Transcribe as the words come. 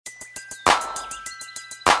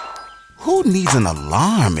Who needs an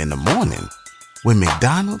alarm in the morning when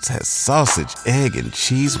McDonald's has sausage, egg, and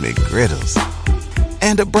cheese McGriddles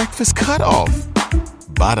and a breakfast cutoff?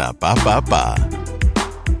 Ba-da-ba-ba-ba.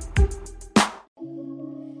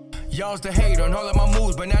 Y'all's the hater on all of my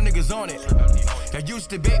moves, but now niggas on it. Y'all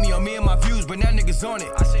used to bait me on me and my views, but now niggas on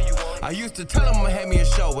it. I used to tell them I'ma have me a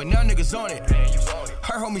show, but now niggas on it.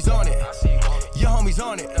 Her homies on it. Your homies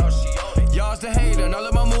on it. Y'all's the hater on all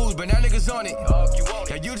of my moves, but now niggas on it.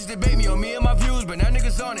 Y'all used to debate me on me and my views, but now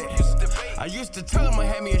niggas on it. I used to tell them I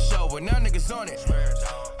had me a show, but now niggas on it.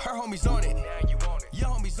 Her homies on it. Your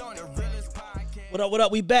homies on it. Realest podcast. What up, what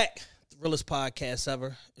up? We back. The realest podcast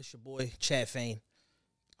ever. It's your boy, Chad Fain.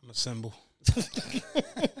 I'm a symbol. I don't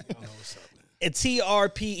know what's up, man. At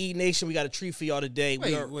TRPE Nation, we got a treat for y'all today.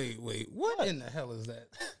 Wait. What in the hell is that?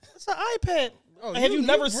 It's an iPad. Oh, have you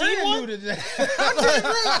never seen one?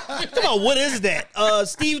 Come on, what is that?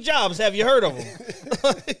 Steve Jobs, have you heard of him?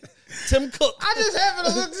 Tim Cook. I just happened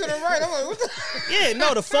to look to the right. I'm like, what the? Yeah,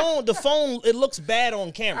 no, the phone, it looks bad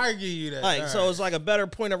on camera. I give you that. Like, all so right. it's like a better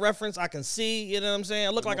point of reference. I can see, you know what I'm saying? I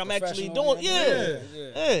look like I'm actually professional, doing, man.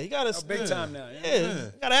 yeah, you gotta, Big time now.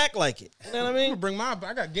 you gotta act like it. You know what I I'm mean? gonna bring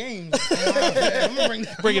I got games. I'm gonna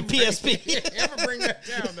bring a PSP. Yeah, I'm gonna bring that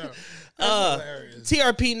down though. That's hilarious.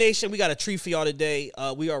 TRP Nation, we got a treat for y'all today.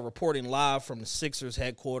 We are reporting live from the Sixers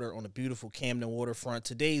headquarters on the beautiful Camden waterfront.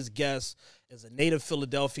 Today's guest is a native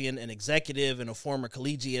Philadelphian, an executive, and a former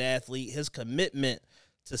collegiate athlete. His commitment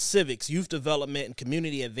to civics, youth development, and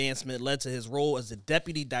community advancement led to his role as the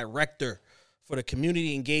deputy director for the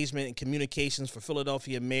Community Engagement and Communications for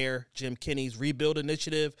Philadelphia Mayor Jim Kenney's Rebuild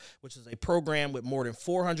Initiative, which is a program with more than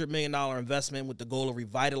 $400 million investment with the goal of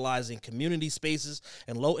revitalizing community spaces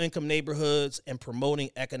and low-income neighborhoods and promoting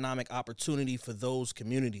economic opportunity for those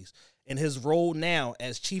communities. In his role now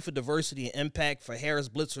as Chief of Diversity and Impact for Harris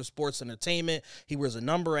Blitzer Sports Entertainment, he wears a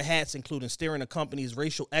number of hats, including steering the company's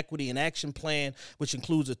Racial Equity and Action Plan, which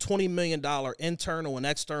includes a $20 million internal and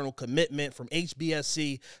external commitment from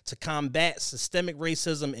HBSC to combat systemic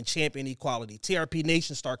racism and champion equality. TRP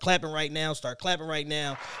Nation, start clapping right now. Start clapping right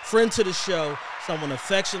now. Friend to the show, someone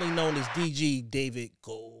affectionately known as DG, David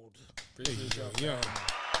Gould. Appreciate you. Yo,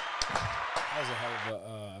 That was a hell of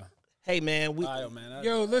a Hey, man. man.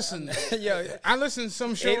 yo, listen. Yo, I listen to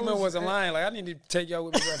some shows. Edelman wasn't lying. Like, I need to take y'all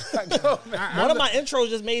with me wherever I go, man. One of my intros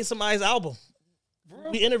just made somebody's album.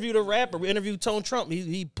 We interviewed a rapper. We interviewed Tone Trump.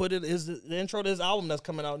 He put it the intro to his album that's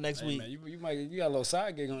coming out next week. Man, you got a little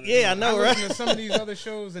side gig on it. Yeah, I know, I right? listen to some of these other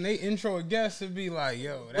shows and they intro a guest and be like,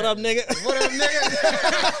 yo, What up, nigga? What up,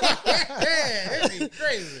 nigga? Yeah, it'd be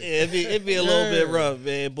crazy. Yeah, it'd be a little bit rough,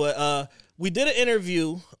 man. But we did an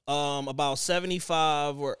interview about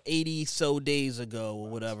 75 or 80 so days ago or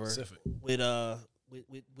whatever with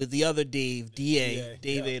the other Dave, Dave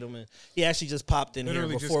Edelman. He actually just popped in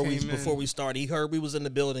Literally here before we started. He heard we was in the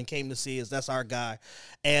building, came to see us. That's our guy.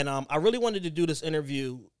 And I really wanted to do this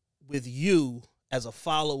interview with you as a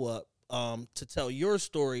follow-up to tell your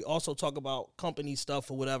story, also talk about company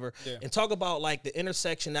stuff or whatever, and talk about like the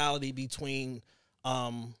intersectionality between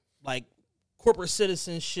like corporate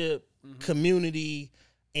citizenship, community,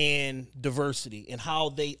 and diversity, and how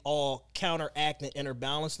they all counteract and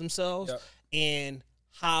interbalance themselves, and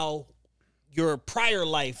how your prior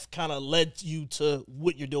life kind of led you to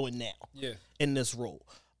what you're doing now in this role.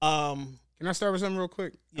 Can I start with something real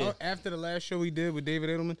quick? Yeah. After the last show we did with David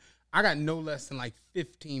Edelman, I got no less than like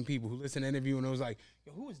 15 people who listened to the interview and it was like,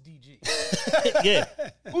 yo, who is DG? Yeah.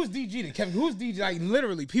 Who's DG to Kevin? Who's DG? Like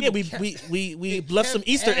literally people. We left some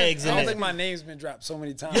Easter eggs I in don't there. think my name's been dropped so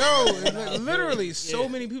many times. Yo, literally, so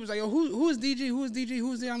many people like, yo, who is DG? Who is DG?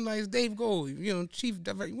 Who's there? I'm like, it's Dave Gould, you know, Chief.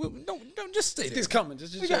 Don't just stay there. It's coming.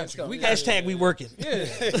 Just We got you. coming. We got Hashtag we working.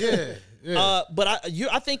 Yeah. But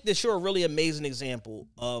I think that you're a really amazing example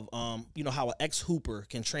of how an ex-hooper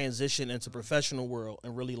can transition into professional world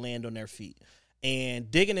and really land on their feet. And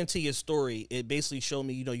digging into your story, it basically showed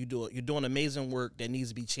me, you're doing amazing work that needs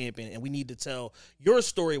to be championed, and we need to tell your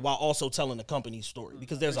story while also telling the company's story,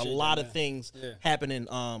 because there's a lot of things happening,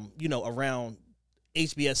 around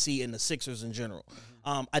HBSC and the Sixers in general.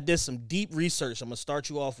 I did some deep research. I'm gonna start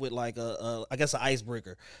you off with like an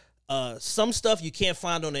icebreaker. Some stuff you can't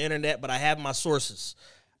find on the internet, but I have my sources.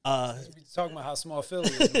 Talking about how small Philly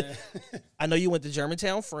is, man. I know you went to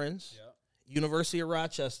Germantown Friends, University of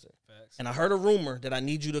Rochester. And I heard a rumor that I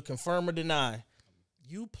need you to confirm or deny.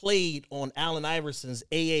 You played on Allen Iverson's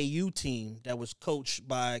AAU team that was coached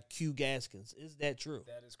by Q Gaskins. Is that true?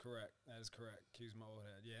 That is correct. Q's my old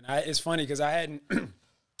head. Yeah, and it's funny because I hadn't.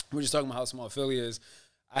 We're just talking about how small Philly is.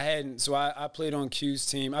 I played on Q's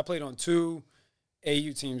team. I played on two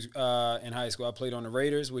AU teams in high school. I played on the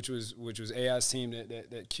Raiders, which was AI's team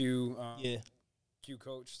that Q Q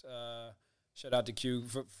coached. Shout out to Q.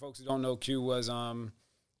 For folks who don't know, Q was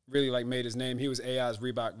really like made his name. He was AI's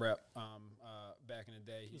Reebok rep back in the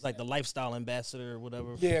day. He's like the lifestyle ambassador or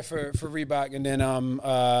whatever. Yeah, for Reebok, and then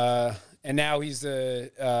and now he's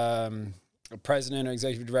the president or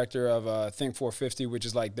executive director of Think 450, which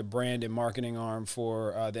is like the brand and marketing arm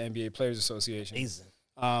for the NBA Players Association. Amazing.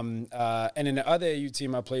 And then the other AU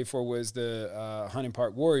team I played for was the Hunting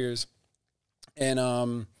Park Warriors, and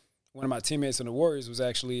one of my teammates on the Warriors was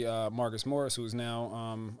actually Marcus Morris, who is now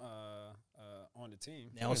on the team.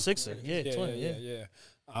 Now a Sixer. Yeah.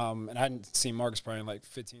 And I hadn't seen Marcus probably in like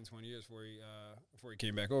 15, 20 years before he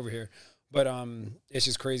came back over here. But it's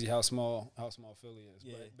just crazy how small Philly is.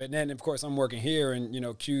 Yeah. But then, of course, I'm working here, and,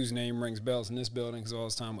 Q's name rings bells in this building because all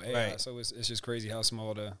this time with AI. Right. So it's just crazy how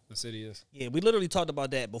small the city is. Yeah, we literally talked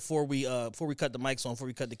about that before we cut the mics on, before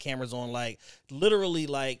we cut the cameras on. Like, literally,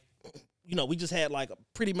 like, we just had like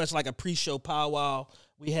pretty much like a pre-show powwow.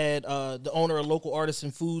 We had the owner of Local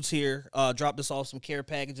Artisan Foods here dropped us off some care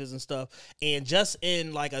packages and stuff. And just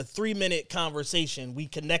in like a 3-minute conversation, we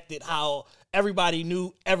connected how everybody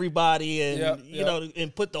knew everybody and,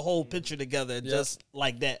 and put the whole picture together just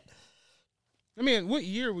like that. I mean, what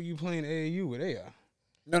year were you playing AAU with AI?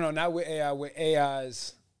 No, not with AI, with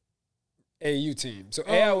AI's AAU team. So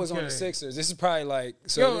AI was on the Sixers. This is probably like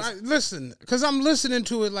listen, because I'm listening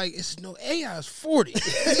to it like it's no AI's 40.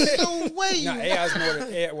 There's no way. No, AI's more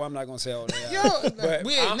than AI. Well, I'm not gonna say all AI. But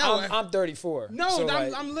I'm 34. No, so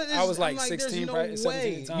I was like 16, no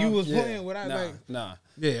 17 times. You was playing what I like.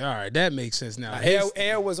 Yeah, all right, that makes sense now.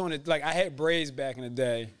 AI was on it. Like I had braids back in the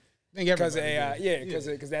day. Because of AI, because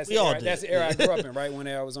that's the era I grew up in, right? When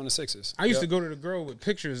AI was on the Sixers. I used to go to the girl with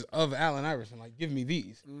pictures of Allen Iverson, like, give me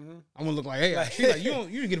these. Mm-hmm. I want to look like AI. She's like, you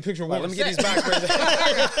didn't get a picture of one. Let me get these back.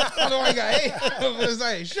 I know I got AI. It's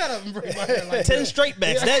like, shut up and bring my hair like 10 straight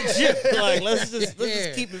backs. That's shit. Like, let's just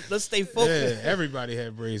keep it. Let's stay focused. Yeah, everybody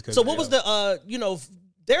had braids. So what was the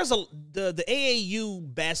there's the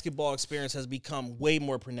AAU basketball experience has become way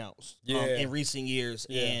more pronounced in recent years,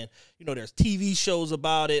 and there's TV shows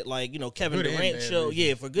about it, like Kevin Durant show,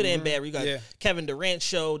 for good and bad. We got Kevin Durant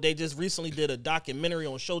show. They just recently did a documentary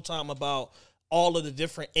on Showtime about all of the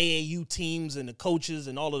different AAU teams and the coaches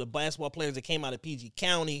and all of the basketball players that came out of PG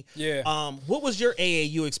County. Yeah. What was your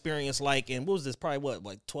AAU experience like? And what was this? Probably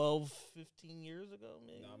like 12, 15 years ago?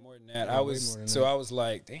 Maybe? No, more than that. I was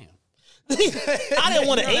like, damn. I didn't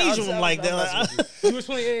want to age him like that. You was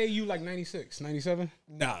playing AAU like 96, 97?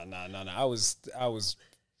 No. I was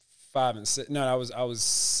 5 and 6. No, I was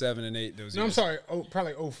 7 and 8 those years. No, I'm sorry.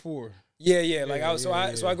 Probably 04. Yeah. Like I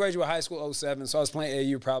graduated high school 07, so I was playing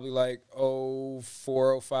AAU probably like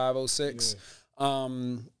 04, 05, 06.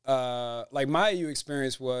 Yeah. Like my AAU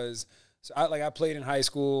experience was, so I played in high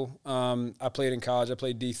school. I played in college. I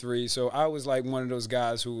played D3. So I was like one of those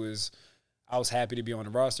guys who I was happy to be on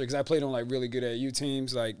the roster because I played on like really good AU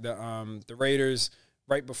teams, like the Raiders.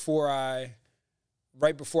 Right before I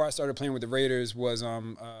started playing with the Raiders was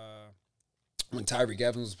when Tyreek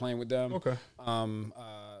Evans was playing with them. Okay.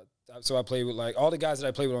 So I played with like all the guys that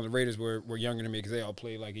I played with on the Raiders were younger than me because they all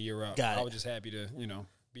played like a year up. I was just happy to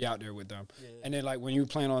be out there with them. Yeah. And then like when you were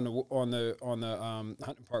playing on the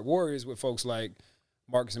Hunting Park Warriors with folks like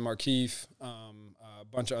Marcus and Markeith, a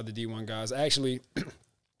bunch of other D1 guys. Actually.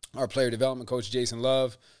 Our player development coach, Jason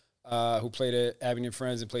Love, who played at Abingdon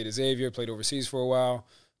Friends and played at Xavier, played overseas for a while,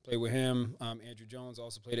 played with him. Andrew Jones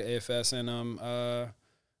also played at AFS and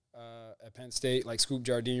at Penn State, like Scoop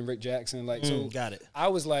Jardine, Rick Jackson. Like, so got it. I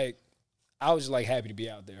was just like happy to be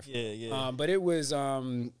out there. But it was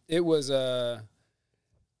like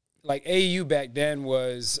AAU back then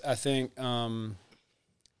was, I think,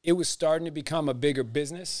 it was starting to become a bigger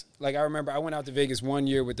business. Like I remember I went out to Vegas one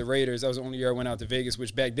year with the Raiders. That was the only year I went out to Vegas,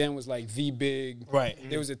 which back then was like the big. Right.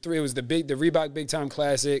 There was it was the Reebok Big Time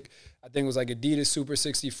Classic. I think it was like Adidas Super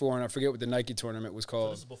 64, and I forget what the Nike tournament was called.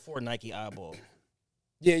 So this is before Nike Eyeball.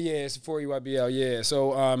 Yeah, it's before EYBL. Yeah,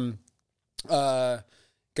 so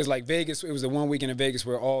because like Vegas, it was the one weekend in Vegas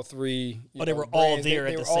where all three. They were all there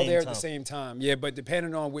at the same time. Yeah, but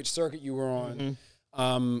depending on which circuit you were on.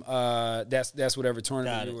 That's whatever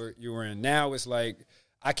tournament you were in. Now it's like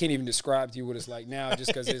I can't even describe to you what it's like now,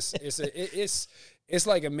 just because it's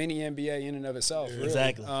like a mini NBA in and of itself. Really.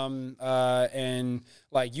 Exactly. And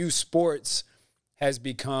like youth sports has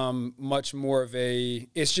become much more of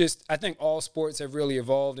it's just, I think all sports have really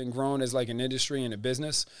evolved and grown as like an industry and a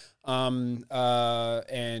business. And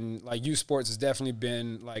like youth sports has definitely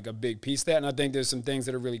been like a big piece of that. And I think there's some things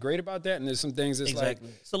that are really great about that. And there's some things that's exactly.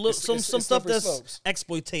 like, so some stuff that's slopes.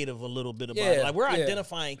 Exploitative a little bit about it. Like we're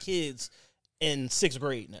identifying kids in 6th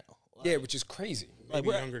grade now. Like, which is crazy. Like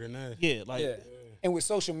we're younger than that. Yeah. Like, And with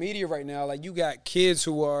social media right now, like you got kids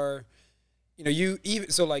who are, you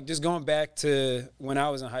even so like just going back to when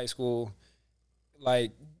I was in high school,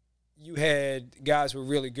 like you had guys who were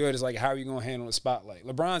really good. It's like, how are you going to handle the spotlight?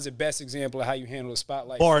 LeBron's the best example of how you handle the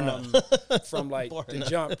spotlight from like the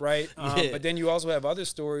jump, right? But then you also have other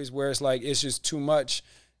stories where it's like it's just too much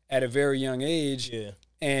at a very young age. Yeah.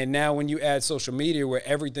 And now when you add social media where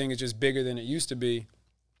everything is just bigger than it used to be,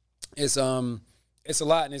 it's a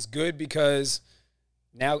lot, and it's good because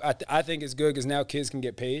now I think it's good because now kids can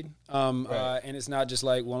get paid, and it's not just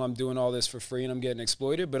like, well, I'm doing all this for free and I'm getting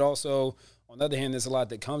exploited, but also on the other hand, there's a lot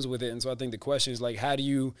that comes with it. And so I think the question is like, how do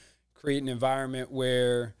you create an environment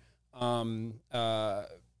where you're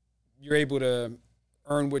able to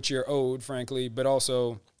earn what you're owed, frankly, but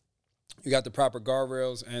also you got the proper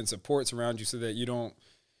guardrails and supports around you so that you don't,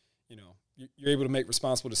 you're able to make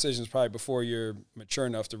responsible decisions probably before you're mature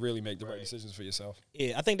enough to really make the right decisions for yourself.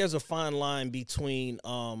 Yeah, I think there's a fine line between,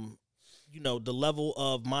 the level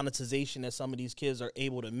of monetization that some of these kids are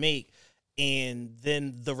able to make and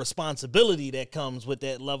then the responsibility that comes with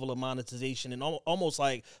that level of monetization and almost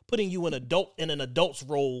like putting you in an adult's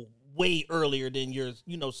role way earlier than you're,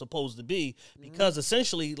 supposed to be. Because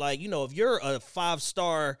essentially, like, if you're a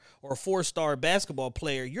 5-star or 4-star basketball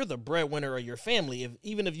player, you're the breadwinner of your family,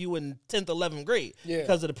 even if you in 10th, 11th grade,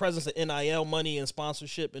 because of the presence of NIL money and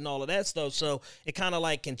sponsorship and all of that stuff. So it kind of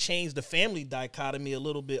like can change the family dichotomy a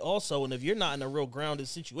little bit also. And if you're not in a real grounded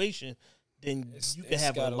situation, then you can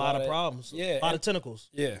have a lot of problems, a lot of tentacles.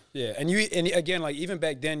 Yeah, yeah. And again, like even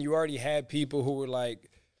back then, you already had people who were like,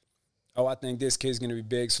 oh, I think this kid's going to be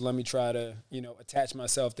big, so let me try to, attach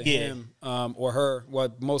myself to him or her.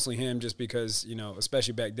 Well, mostly him just because,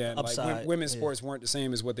 especially back then. Upside, like women's sports weren't the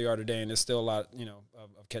same as what they are today, and there's still a lot,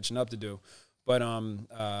 of catching up to do. But,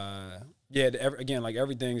 again, like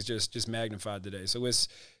everything's just magnified today. So it's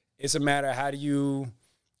a matter of how do you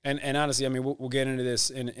 – and honestly, I mean, we'll get into this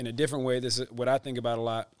in a different way. This is what I think about a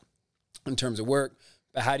lot in terms of work.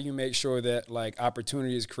 But how do you make sure that like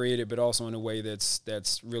opportunity is created, but also in a way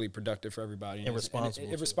that's really productive for everybody and responsible?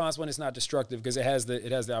 And responsible, and it's not destructive because it has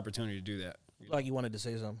the opportunity to do that. Like you wanted to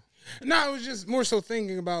say something? No, I was just more so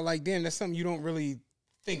thinking about like, damn, that's something you don't really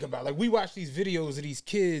think about. Like we watch these videos of these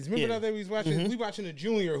kids. Remember the other day we was watching? We watching a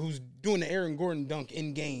junior who's doing the Aaron Gordon dunk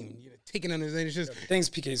in game, taking on his. It's just things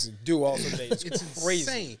PKs do also today. It's crazy.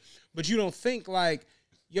 Insane. But you don't think like,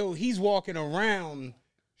 yo, he's walking around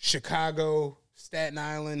Chicago, Staten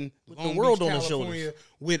Island, with Long the world Beach, on California, his shoulders.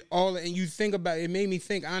 with all, and you think about it. Made me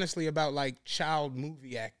think honestly about like child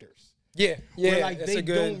movie actors. Yeah, where like they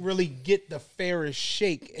don't really get the fairest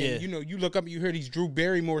shake. And you look up and you hear these Drew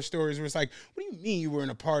Barrymore stories where it's like, what do you mean you were in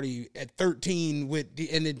a party at 13 with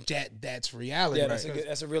the, and then that's reality. Yeah,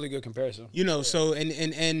 that's a really good comparison. So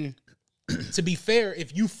and to be fair,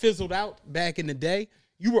 if you fizzled out back in the day,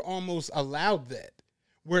 you were almost allowed that.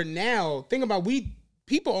 Where now, think about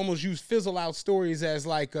people almost use fizzle out stories as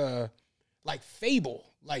like fable.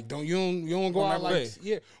 Like you don't go out like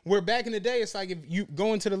Where back in the day, it's like if you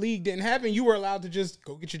going to the league didn't happen, you were allowed to just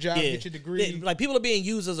go get your job, get your degree. Like people are being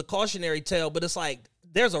used as a cautionary tale, but it's like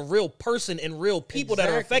there's a real person and real people that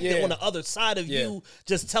are affected on the other side of you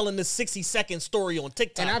just telling this 60-second story on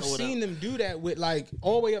TikTok. And I've seen them do that with like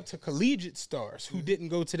all the way up to collegiate stars who didn't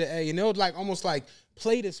go to the A, and they'll like almost like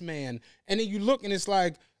play this man, and then you look and it's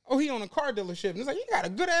like, oh, he on a car dealership. And it's like, you got a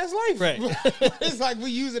good-ass life. Right. It's like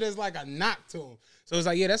we use it as like a knock to him. So it's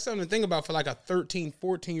like, yeah, that's something to think about for like a 13,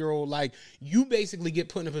 14-year-old. Like, you basically get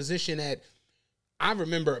put in a position that I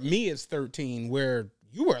remember me as 13 where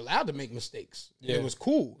you were allowed to make mistakes. Yeah. It was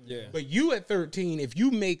cool. Yeah. But you at 13, if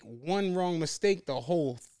you make one wrong mistake, the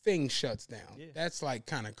whole thing shuts down. Yeah. That's like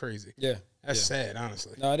kind of crazy. Yeah. That's sad,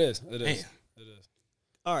 honestly. No, it is. It is. Damn. It is.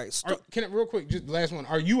 All right. Can I, real quick, just the last one.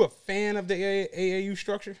 Are you a fan of the AAU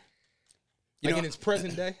structure? Like in its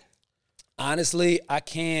present day? Honestly, I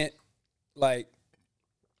can't, like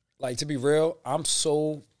to be real, I'm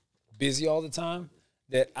so busy all the time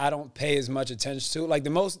that I don't pay as much attention to it. Like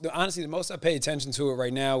the most I pay attention to it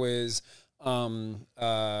right now is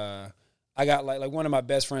I got like one of my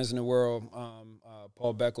best friends in the world,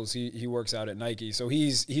 Paul Beckles. He works out at Nike, so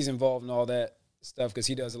he's involved in all that stuff because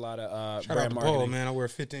he does a lot of Shout brand out to marketing. Paul, man, I wear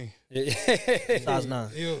 15. Size 9.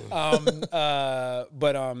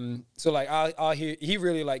 So like I'll hear, he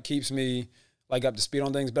really like keeps me like up to speed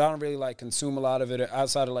on things, but I don't really like consume a lot of it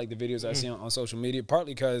outside of like the videos I see on social media,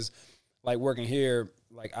 partly because like working here,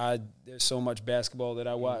 like there's so much basketball that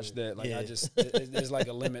I watch that like I just there's like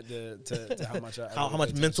a limit to how much how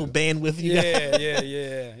much mental bandwidth you got.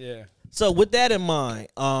 Yeah. So with that in mind,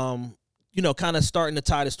 kind of starting to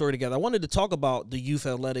tie the story together, I wanted to talk about the youth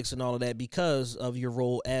athletics and all of that because of your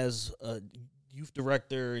role as a youth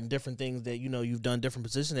director and different things that, you've done, different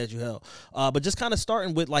positions that you held. But just kind of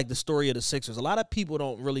starting with like the story of the Sixers. A lot of people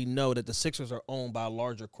don't really know that the Sixers are owned by a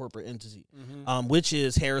larger corporate entity, which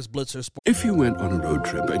is Harris Blitzer Sports. If you went on a road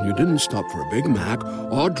trip and you didn't stop for a Big Mac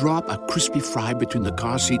or drop a crispy fry between the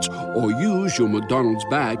car seats or use your McDonald's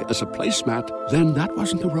bag as a placemat, then that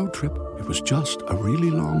wasn't a road trip. It was just a really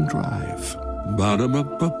long drive.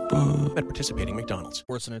 Ba-da-ba-ba-ba. At participating McDonald's.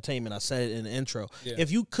 Sports entertainment, I said it in the intro. Yeah.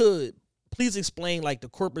 If you could, please explain like the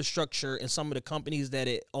corporate structure and some of the companies that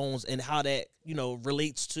it owns and how that,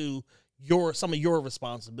 relates to some of your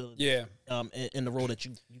responsibilities. Yeah. In the role that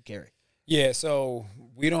you carry. Yeah, so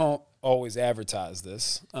we don't always advertise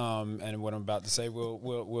this, and what I'm about to say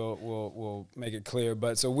we'll make it clear.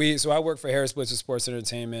 But so I work for Harris Blitzer Sports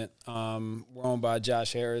Entertainment. We're owned by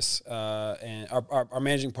Josh Harris, and our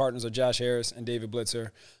managing partners are Josh Harris and David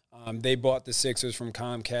Blitzer. They bought the Sixers from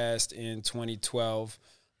Comcast in 2012.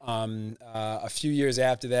 A few years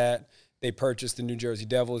after that, they purchased the New Jersey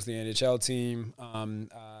Devils, the NHL team, and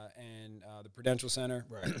the Prudential Center.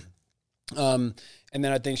 Right. And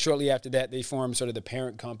then I think shortly after that, they formed sort of the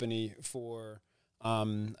parent company for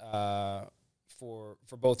both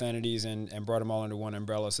entities and brought them all under one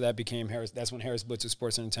umbrella. So that became Harris. That's when Harris Blitzer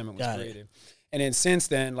Sports Entertainment was created. And then since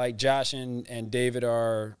then, like Josh and David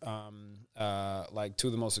are like two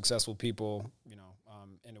of the most successful people,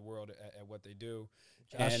 in the world at what they do.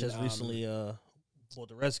 Josh has recently the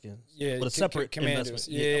Redskins. Yeah, with a separate Commanders.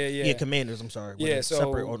 investment. Yeah, Commanders. I'm sorry. Yeah, so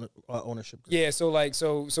separate ownership. Yeah, so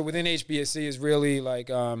within HBSC is really like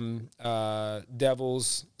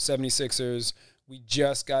Devils, 76ers. We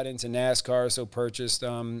just got into NASCAR, so purchased.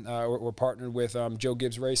 We're partnered with Joe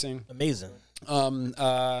Gibbs Racing. Amazing.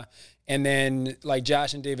 And then like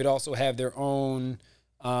Josh and David also have their own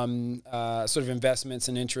sort of investments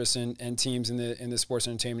and interests and teams in the sports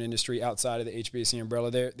entertainment industry outside of the HBSC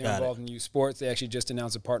umbrella. They're involved in youth sports. They actually just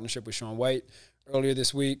announced a partnership with Shaun White earlier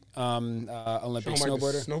this week. Olympic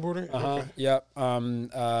snowboarder. Snowboarder? Okay. Yep.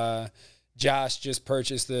 Josh just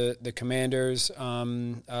purchased the Commanders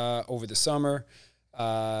over the summer.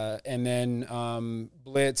 And then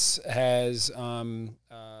Blitz has a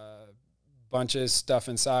bunch of stuff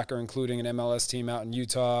in soccer, including an MLS team out in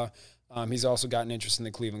Utah. He's also got an interest in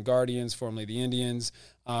the Cleveland Guardians, formerly the Indians,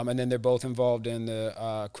 and then they're both involved in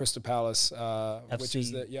the Crystal Palace, which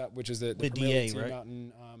is the Premier League team out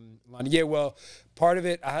in London. Yeah, well, part of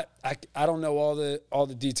it I don't know all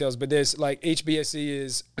the details, but there's like HBSC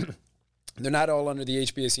is they're not all under the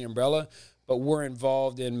HBSC umbrella, but we're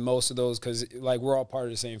involved in most of those because like we're all part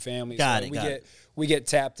of the same family. We get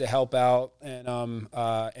tapped to help out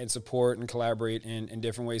and support and collaborate in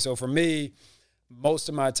different ways. So for me, most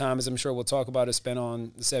of my time, as I'm sure we'll talk about, is spent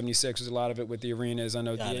on the 76ers, a lot of it with the arena, as I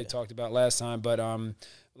know DA talked about last time. But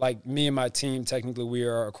like me and my team, technically we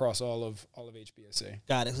are across all of HBSC.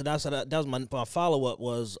 Got it. So that was my follow-up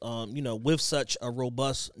was, with such a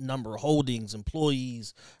robust number of holdings,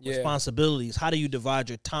 employees, responsibilities, how do you divide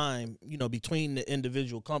your time, between the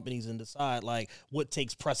individual companies and decide, like, what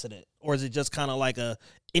takes precedent? Or is it just kind of like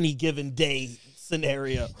any given day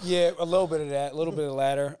scenario? Yeah, a little bit of that, a little bit of the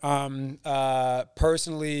latter.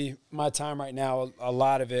 Personally, my time right now,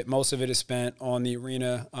 most of it is spent on the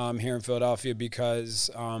arena here in Philadelphia because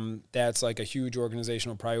that's like a huge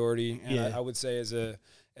organizational priority. And I would say as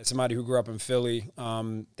somebody who grew up in Philly,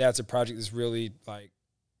 that's a project that's really like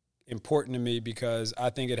important to me because I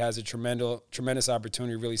think it has a tremendous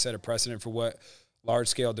opportunity to really set a precedent for what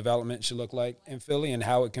large-scale development should look like in Philly and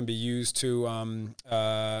how it can be used to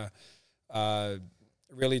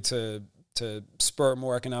really to spur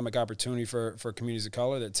more economic opportunity for communities of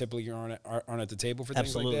color that typically aren't at the table for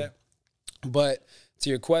things like that. But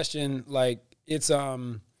to your question, like it's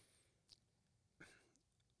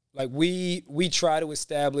like we try to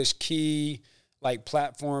establish key like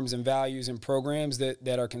platforms and values and programs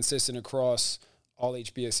that are consistent across all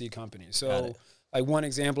HBSC companies. So like one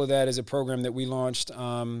example of that is a program that we launched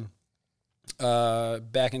back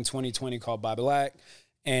in 2020 called Buy Black.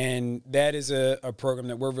 And that is a program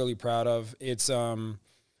that we're really proud of. It's so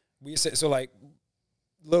like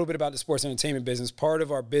a little bit about the sports entertainment business. Part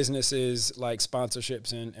of our business is like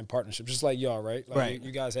sponsorships and partnerships, just like y'all, right? Like right.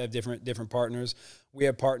 You guys have different partners. We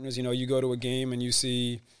have partners. You go to a game and you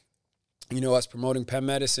see, us promoting Penn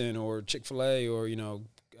Medicine or Chick-fil-A or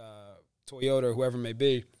Toyota, or whoever it may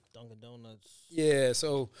be. Dunkin' Donuts. Yeah.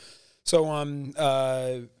 So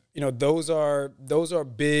those are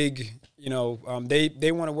big.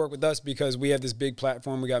 They want to work with us because we have this big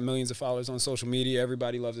platform. We got millions of followers on social media.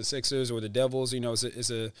 Everybody loves the Sixers or the Devils.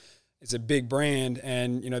 It's a big brand,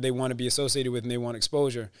 and they want to be associated with, and they want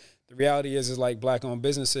exposure. The reality is like black-owned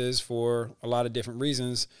businesses, for a lot of different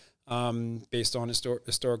reasons, based on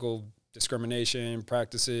historical discrimination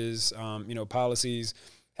practices, policies,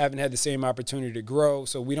 haven't had the same opportunity to grow.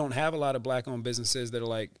 So we don't have a lot of black-owned businesses that are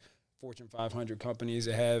like Fortune 500 companies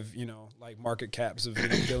that have, like market caps of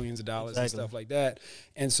billions of dollars and stuff like that.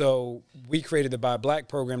 And so we created the Buy Black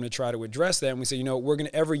program to try to address that. And we say,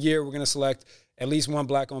 every year we're going to select at least one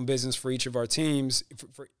black-owned business for each of our teams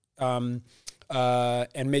and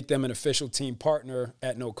make them an official team partner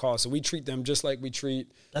at no cost. So we treat them just like we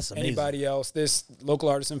treat anybody else. This Local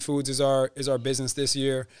Artisan Foods is our business this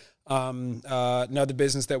year. Another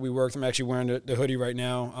business that we worked, I'm actually wearing the hoodie right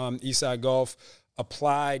now, Eastside Golf,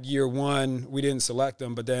 applied year one. We didn't select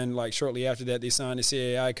them, but then like shortly after that, they signed a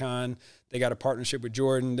CAA icon. They got a partnership with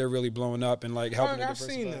Jordan. They're really blowing up and like helping. I've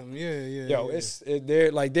seen them. Yeah.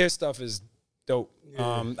 They're like, their stuff is dope.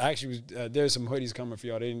 Yeah. Actually, there's some hoodies coming for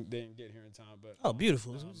y'all. They didn't get here in time, but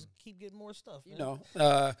beautiful. Just keep getting more stuff. Man.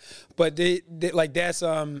 But they like that's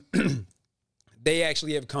they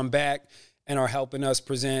actually have come back and are helping us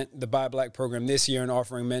present the Buy Black program this year and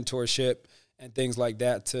offering mentorship and things like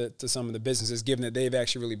that to some of the businesses, given that they've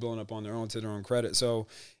actually really blown up on their own to their own credit. So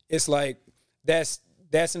it's like that's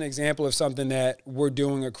an example of something that we're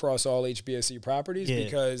doing across all HBSC properties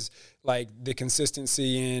because like the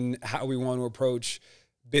consistency in how we want to approach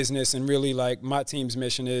business, and really like my team's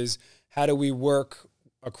mission is how do we work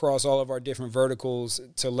across all of our different verticals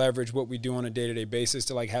to leverage what we do on a day-to-day basis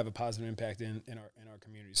to like have a positive impact in our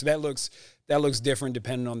community. So that looks different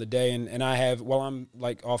depending on the day. And I have, while I'm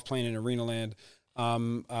like off playing in Arena Land,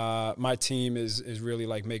 my team is really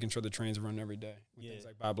like making sure the trains run every day with things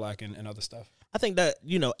like Buy Black and other stuff. I think that,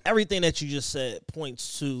 everything that you just said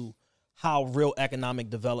points to how real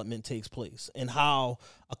economic development takes place and how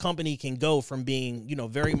a company can go from being,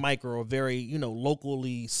 very micro or very,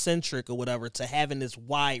 locally centric or whatever to having this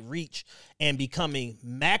wide reach and becoming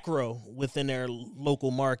macro within their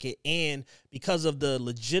local market. And because of the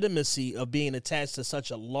legitimacy of being attached to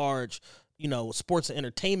such a large, sports and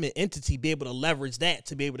entertainment entity, be able to leverage that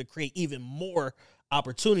to be able to create even more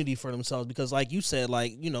opportunity for themselves, because like you said,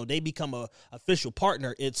 like, they become a official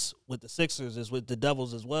partner. It's with the Sixers, it's with the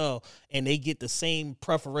Devils as well, and they get the same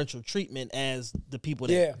preferential treatment as the people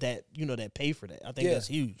that pay for that. I think that's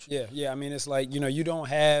huge. Yeah. I mean, it's like, you don't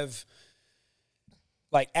have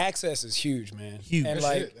like access is huge, man. Huge. And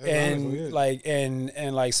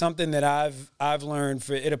like something that I've learned,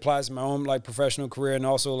 it applies to my own like professional career, and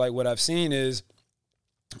also like what I've seen is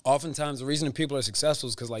oftentimes the reason that people are successful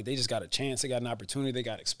is because like they just got a chance, they got an opportunity, they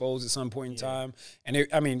got exposed at some point in time. And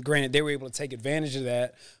granted, they were able to take advantage of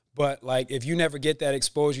that. But like if you never get that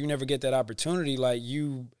exposure, you never get that opportunity, like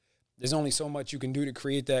there's only so much you can do to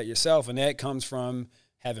create that yourself. And that comes from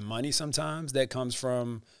having money sometimes. That comes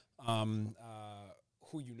from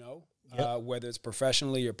who you know, whether it's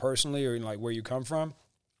professionally or personally or like where you come from.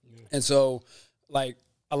 Yeah. And so like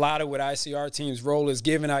a lot of what I see our team's role is,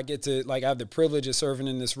 given I get to, like, I have the privilege of serving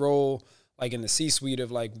in this role, like in the C-suite of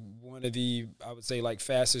like one of the, I would say like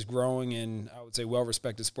fastest growing and I would say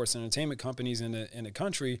well-respected sports and entertainment companies in the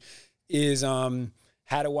country, is how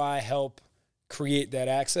do I help create that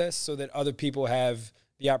access so that other people have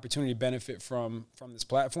the opportunity to benefit from this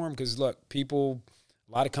platform? Because look, a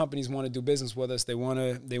lot of companies want to do business with us. They want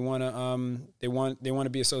to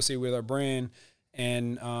be associated with our brand,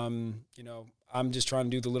 and I'm just trying to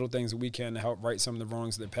do the little things that we can to help right some of the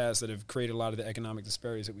wrongs of the past that have created a lot of the economic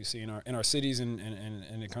disparities that we see in our cities and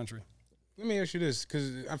in the country. Let me ask you this,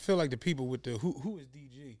 because I feel like the people with the who is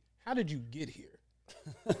DG? How did you get here?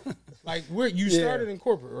 Like, you started in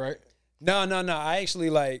corporate, right? No. I actually,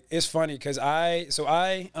 like, it's funny because I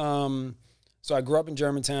grew up in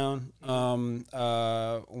Germantown.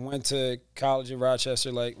 Went to college in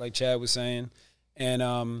Rochester, like Chad was saying,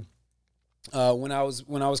 and when I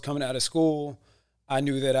was coming out of school, I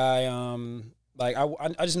knew that I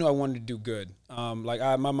just knew I wanted to do good.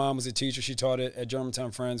 My mom was a teacher; she taught at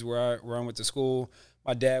Germantown Friends, where I went to school.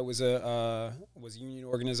 My dad was a union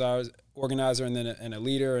organizer and then a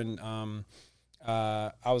leader, and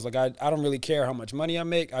I was like, I don't really care how much money I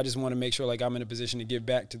make. I just want to make sure like I'm in a position to give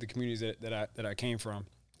back to the communities that I came from,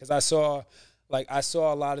 because I saw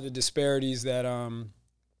a lot of the disparities that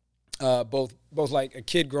both like a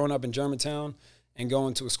kid growing up in Germantown and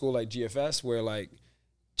going to a school like GFS, where like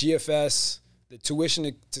GFS, the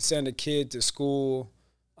tuition to send a kid to school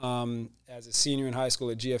as a senior in high school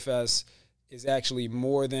at GFS is actually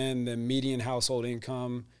more than the median household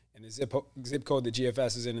income and the zip code that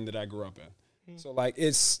GFS is in and that I grew up in. So like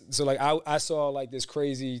I saw like this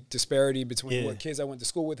crazy disparity between what kids I went to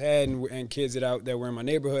school with had and kids that were in my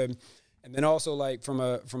neighborhood. And then also like from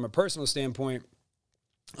a personal standpoint,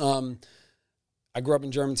 I grew up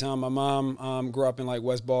in Germantown. My mom grew up in like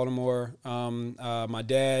West Baltimore. My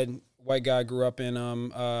dad, white guy, grew up in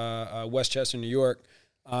Westchester, New York.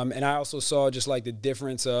 And I also saw just like the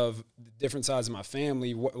different sides of my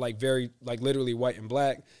family, like very like literally white and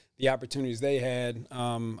black, the opportunities they had,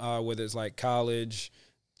 whether it's like college,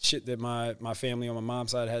 shit that my family on my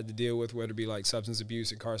mom's side had to deal with, whether it be like substance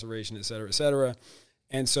abuse, incarceration, et cetera, et cetera.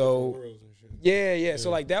 And so, yeah.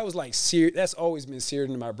 So like that was like that's always been seared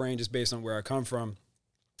into my brain just based on where I come from.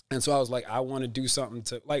 And so I was like, I want to do something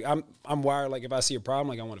to like I'm wired like if I see a problem,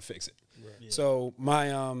 like I want to fix it. Right. Yeah. So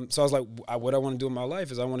so I was like, what I want to do in my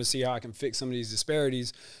life is I want to see how I can fix some of these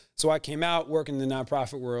disparities. So I came out working in the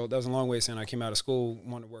nonprofit world. That was a long way of saying I came out of school,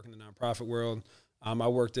 wanted to work in the nonprofit world. I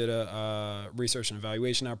worked at a research and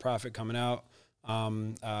evaluation nonprofit coming out.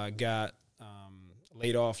 Got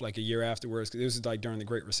laid off like a year afterwards because it was like during the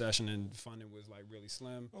Great Recession and funding was like really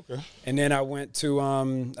slim. Okay. And then I went to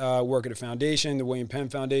work at a foundation, the William Penn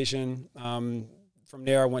Foundation. From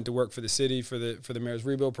there, I went to work for the city for the Mayor's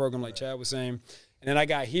Rebuild Program, like Chad was saying. And then I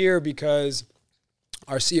got here because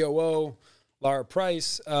our COO, Laura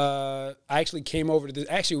Price, I actually came over to this.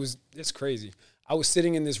 Actually, it's crazy. I was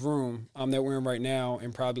sitting in this room that we're in right now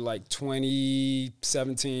in probably like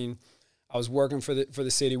 2017. I was working for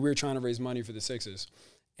the city. We were trying to raise money for the Sixers.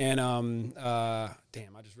 And,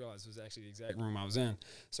 damn, I just realized it was actually the exact room I was in.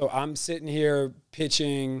 So I'm sitting here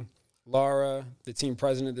pitching Laura, the team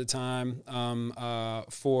president at the time, and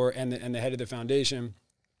the head of the foundation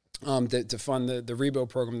to fund the rebuild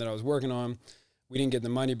program that I was working on. We didn't get the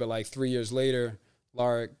money, but like 3 years later,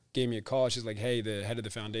 Laura gave me a call. She's like, hey, the head of the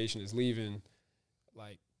foundation is leaving.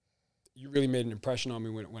 Like, you really made an impression on me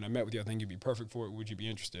when I met with you. I think you'd be perfect for it. Would you be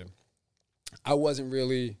interested? I wasn't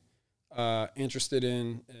really interested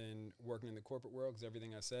in working in the corporate world because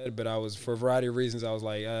everything I said, but I was, for a variety of reasons, I was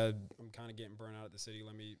like, I'm kind of getting burnt out at the city.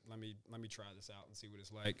 Let me try this out and see what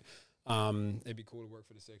it's like. It'd be cool to work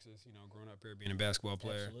for the Sixers, growing up here, being a basketball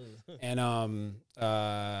player. Absolutely.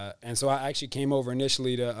 And so I actually came over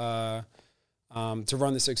initially to run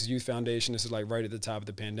the Sixers Youth Foundation. This is like right at the top of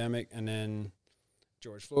the pandemic, and then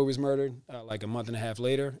George Floyd was murdered like a month and a half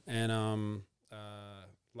later, and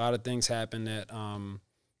a lot of things happened that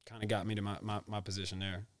kind of got me to my position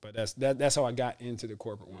there. But that's how I got into the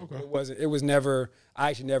corporate world. Okay. It was never. I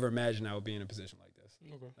actually never imagined I would be in a position like this.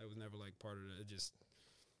 Okay. It was never like part of it. It just,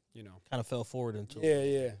 kind of fell forward into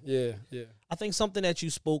it. Yeah. I think something that you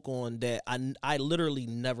spoke on that I literally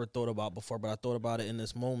never thought about before, but I thought about it in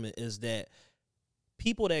this moment is that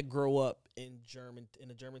people that grow up in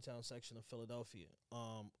the Germantown section of Philadelphia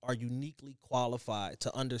are uniquely qualified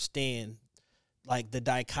to understand like the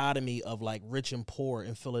dichotomy of like rich and poor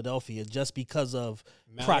in Philadelphia just because of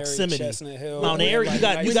Mount proximity. Airy, Chestnut Hill. Mount Airy, you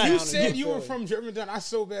got. You said you were from Germantown. I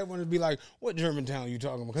so bad wanted to be like, what Germantown are you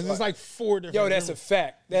talking about? Because it's like 4 different. Yo, that's a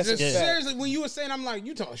fact. That's a fact. Seriously, when you were saying, I'm like,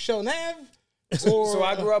 you talking Shell Nav? So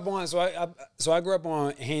I grew up I grew up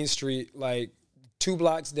on Haynes Street, like 2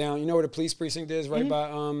 blocks down. You know where the police precinct is, right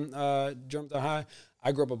by Germantown High.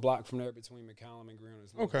 I grew up a block from there between McCallum and Green.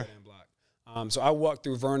 Okay. Block. So I walked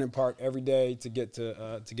through Vernon Park every day to get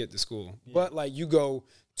to school. Yeah. But like you go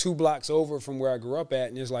 2 blocks over from where I grew up at,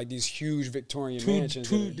 and there's like these huge Victorian mansions.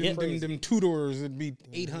 Them 2 doors would be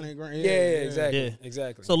 $800,000. Yeah,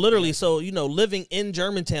 exactly. So literally, living in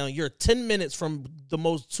Germantown, you're 10 minutes from 2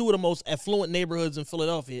 of the most affluent neighborhoods in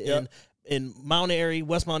Philadelphia. Yep. In Mount Airy,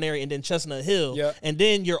 West Mount Airy, and then Chestnut Hill. Yep. And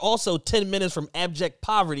then you're also 10 minutes from abject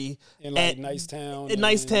poverty in like Nicetown. In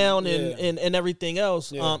Nicetown and everything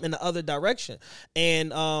else in the other direction.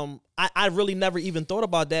 And I really never even thought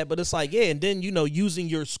about that, but it's like, and then, using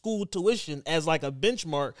your school tuition as like a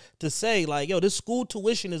benchmark to say like, yo, this school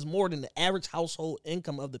tuition is more than the average household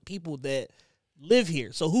income of the people that live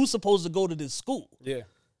here. So who's supposed to go to this school? Yeah.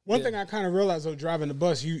 One thing I kind of realized though, driving the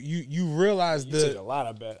bus, you realize you take a lot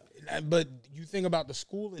of bet. But you think about the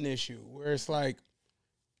schooling issue where it's like,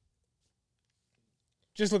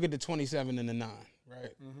 just look at the 27 and the 9,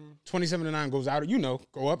 right? Mm-hmm. 27 and 9 goes out,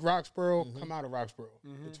 go up Roxborough, come out of Roxborough.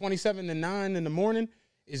 Mm-hmm. The 27 and 9 in the morning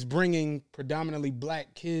is bringing predominantly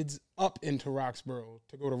black kids up into Roxborough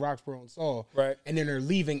to go to Roxborough and Saul. Right. And then they're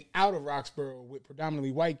leaving out of Roxborough with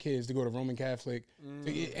predominantly white kids to go to Roman Catholic.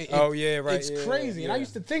 It's crazy. And I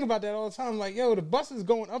used to think about that all the time. Like, yo, the bus is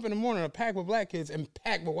going up in the morning, packed with black kids and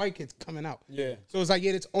packed with white kids coming out. Yeah. So it's like,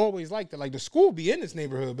 it's always like that. Like, the school be in this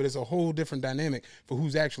neighborhood, but it's a whole different dynamic for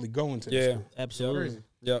who's actually going to the school. Absolutely.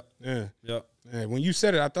 Yep. Yeah. Yep. Yeah, when you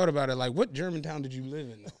said it, I thought about it. Like, what Germantown did you live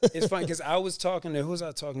in? It's funny because I was talking to, who was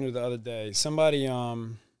I talking to the other day? Somebody, I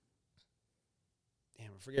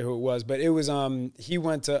forget who it was, but it was he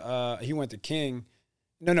went to King.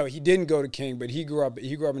 No, he didn't go to King, but he grew up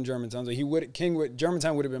in Germantown. So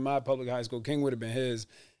Germantown would have been my public high school. King would have been his,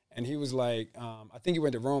 and he was like, I think he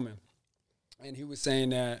went to Roman, and he was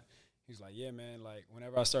saying that he was like, yeah, man, like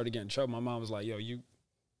whenever I started getting in trouble, my mom was like, yo, you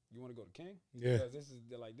want to go to King? Yeah. Because this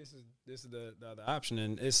is the other option.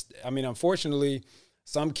 And unfortunately,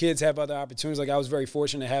 some kids have other opportunities. Like I was very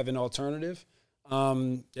fortunate to have an alternative.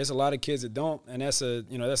 There's a lot of kids that don't, and that's a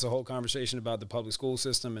whole conversation about the public school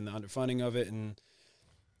system and the underfunding of it and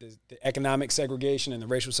the economic segregation and the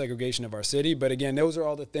racial segregation of our city. But again, those are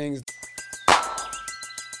all the things.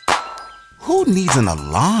 Who needs an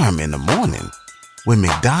alarm in the morning when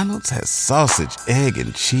McDonald's has sausage, egg,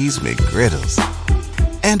 and cheese McGriddles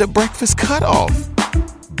and a breakfast cutoff?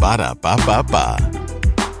 Ba-da-ba-ba-ba.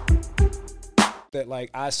 That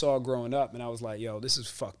like I saw growing up, and I was like, "Yo, this is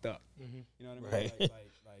fucked up." Mm-hmm. You know what I mean? Right.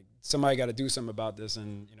 Like somebody got to do something about this.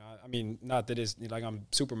 And I mean, not that it's like I'm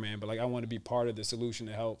Superman, but like I want to be part of the solution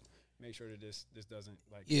to help make sure that this doesn't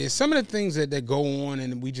like. Yeah, some of the things that go on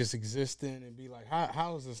and we just exist in and be like,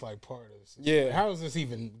 how is this like part of this? Yeah. Like, how is this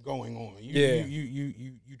even going on?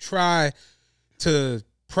 You try to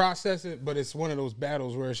process it, but it's one of those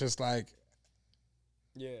battles where it's just like,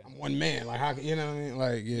 I'm one man. Like, how, you know what I mean?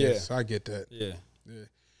 Like, so I get that. Yeah.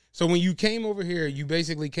 So when you came over here, you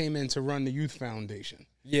basically came in to run the Youth Foundation.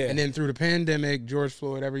 Yeah. And then through the pandemic, George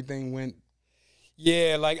Floyd, everything went.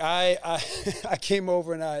 Yeah, like I came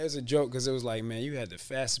over and it was a joke because it was like, man, you had the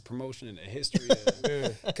fastest promotion in the history.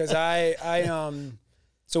 Because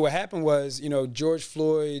so what happened was, George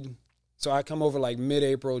Floyd. So I come over like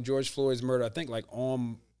mid-April. George Floyd's murder, I think, like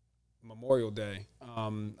on Memorial Day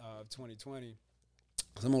of 2020.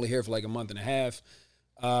 So I'm only here for like a month and a half.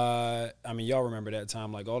 Y'all remember that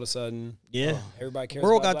time, like all of a sudden, everybody cares.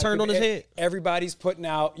 World about got turned people. on his head. Everybody's putting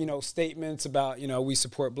out, statements about, we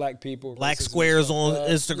support black people. Black squares on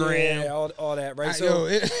Instagram. Yeah, all that, right?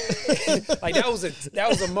 Like that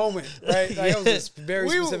was a moment, right? Like, that was a very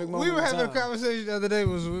specific moment. We were having a conversation the other day.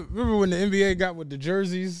 Remember when the NBA got with the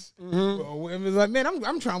jerseys? Mm-hmm. It was like, man,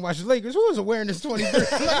 I'm trying to watch the Lakers. Who was wearing this 23?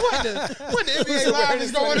 Like, what the NBA live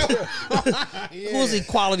is going on? Who's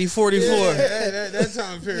Equality 44? That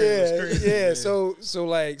time period was crazy. Yeah. So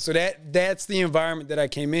that's the environment that I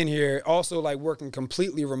came in here. Also, like working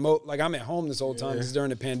completely remote. Like I'm at home this whole time. This is during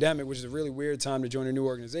the pandemic, which is a really weird time to join a new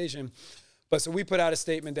organization. But so we put out a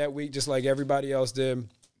statement that week, just like everybody else did.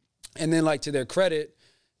 And then, like, to their credit,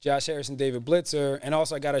 Josh Harris and David Blitzer, and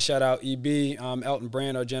also I got to shout out EB, Elton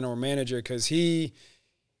Brand, our general manager, because he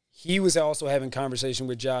was also having conversation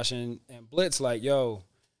with Josh and Blitz, like, yo,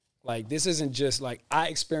 like, this isn't just, like, I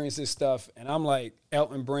experienced this stuff, and I'm like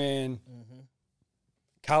Elton Brand,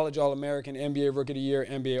 college All-American, NBA Rookie of the Year,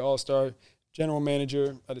 NBA All-Star, general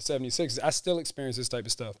manager of the 76ers. I still experience this type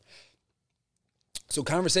of stuff. So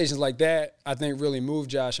conversations like that, I think, really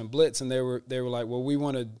moved Josh and Blitz, and they were like, well, we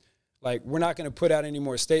want to, like, we're not going to put out any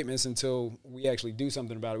more statements until we actually do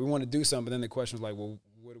something about it. We want to do something. Then the question was like, well,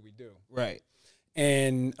 what do we do? Right.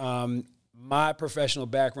 And my professional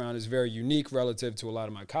background is very unique relative to a lot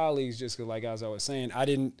of my colleagues, just because, like, as I was saying, I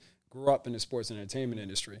didn't grow up in the sports and entertainment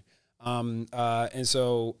industry. And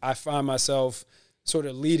so I find myself sort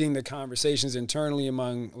of leading the conversations internally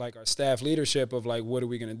among, like, our staff leadership of, like, what are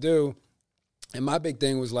we going to do? And my big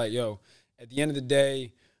thing was like, yo, at the end of the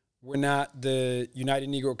day, we're not the United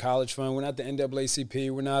Negro College Fund. We're not the NAACP.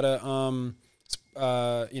 We're not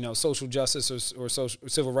a, social justice or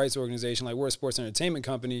civil rights organization. Like, we're a sports and entertainment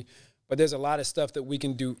company. But there's a lot of stuff that we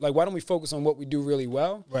can do. Like, why don't we focus on what we do really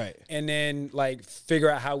well? Right. And then, like, figure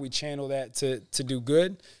out how we channel that to do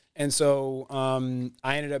good. And so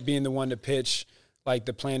I ended up being the one to pitch, like,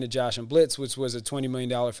 the plan to Josh and Blitz, which was a $20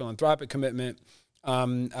 million philanthropic commitment.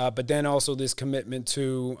 But then also this commitment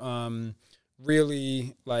to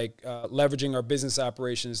really, like, leveraging our business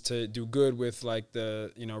operations to do good with, like,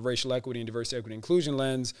 the, racial equity and diversity, equity, inclusion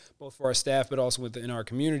lens, both for our staff but also within our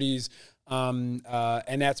communities. And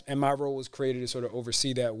my role was created to sort of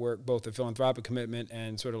oversee that work, both the philanthropic commitment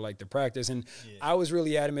and sort of like the practice. And I was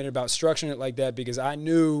really adamant about structuring it like that because I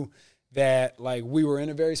knew that like we were in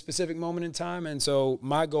a very specific moment in time. And so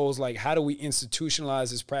my goal is like, how do we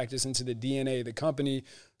institutionalize this practice into the DNA of the company?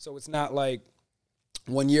 So it's not like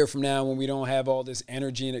 1 year from now when we don't have all this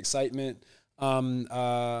energy and excitement on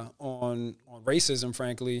racism,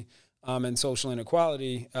 frankly, and social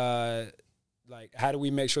inequality. Like, how do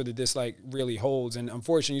we make sure that this like really holds? And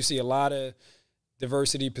unfortunately, you see a lot of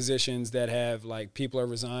diversity positions that have like people are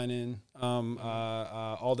resigning.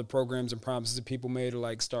 All the programs and promises that people made are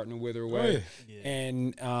like starting to wither away.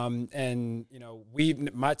 And you know,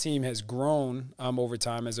 my team has grown over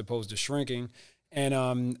time as opposed to shrinking. And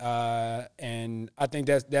I think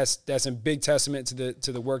that's a big testament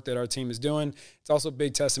to the work that our team is doing. It's also a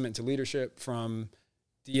big testament to leadership from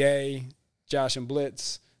DA, Josh and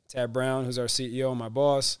Blitz, Tab Brown, who's our CEO and my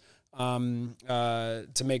boss,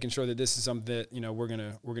 to making sure that this is something that, you know, we're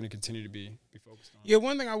gonna continue to be focused on. Yeah,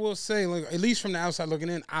 one thing I will say, like, at least from the outside looking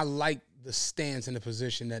in, I like the stance and the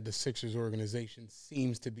position that the Sixers organization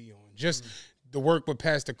seems to be on. Just the work with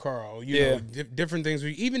Pastor Carl, you know, different things.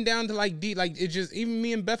 Even down to like it just, even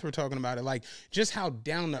me and Beth were talking about it, like just how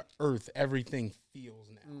down to earth everything feels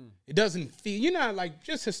now. It doesn't feel, you know, like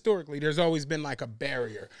just historically, there's always been like a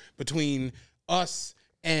barrier between us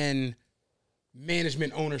and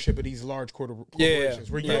management ownership of these large corporations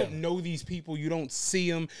where you don't know these people, you don't see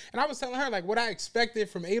them. And I was telling her, like, what I expected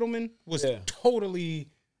from Edelman was totally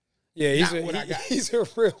he's a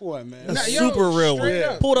real one, man. Super real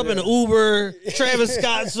one. Pulled up in an Uber, Travis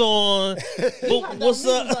Scott's on. What's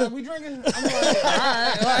up? Like, we drinking? I'm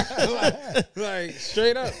like, all right, like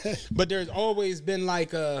straight up. But there's always been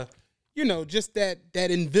like a, you know, just that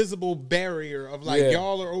invisible barrier of like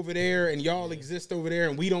y'all are over there and y'all exist over there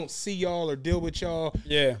and we don't see y'all or deal with y'all,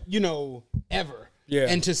 you know, ever. Yeah.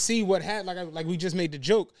 And to see what happened, like we just made the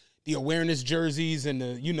joke, the awareness jerseys and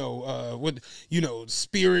the, you know,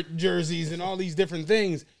 spirit jerseys and all these different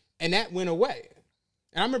things, and that went away.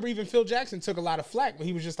 And I remember even Phil Jackson took a lot of flack, but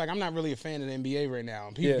he was just like, I'm not really a fan of the NBA right now.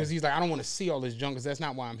 Because he's like, I don't want to see all this junk because that's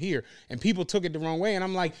not why I'm here. And people took it the wrong way. And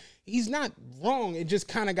I'm like, he's not wrong. It just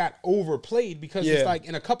kind of got overplayed because it's like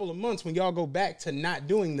in a couple of months when y'all go back to not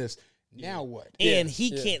doing this, now what? And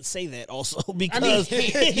he can't say that also because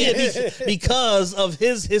because of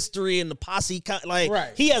his history and the posse.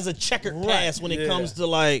 Like he has a checkered past when it comes to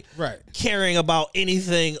like caring about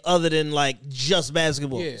anything other than like just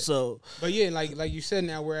basketball. Yeah. So, but like you said,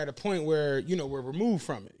 now we're at a point where, you know, we're removed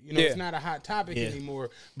from it. You know, it's not a hot topic anymore.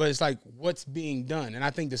 But it's like what's being done, and I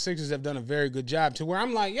think the Sixers have done a very good job to where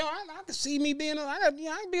I'm like, yo, I can see me being, I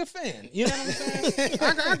can be a fan. You know what I'm saying?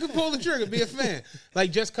 I could pull the trigger, be a fan.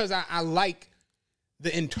 Like just because I like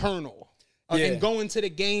the internal and going to the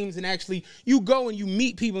games and actually you go and you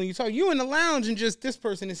meet people and you talk. You in the lounge and just this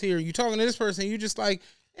person is here. You talking to this person. You just like,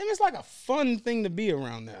 and it's like a fun thing to be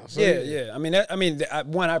around now. So, I mean,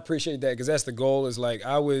 I appreciate that because that's the goal. Is like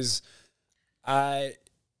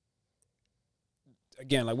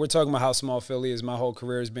again, like we're talking about how small Philly is. My whole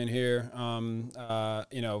career has been here.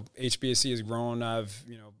 You know, HBSC has grown. I've,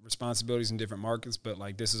 you know, responsibilities in different markets, but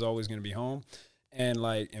like this is always going to be home. And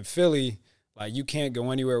like in Philly, like you can't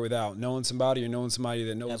go anywhere without knowing somebody or knowing somebody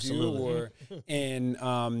that knows you. And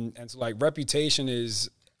so like reputation is,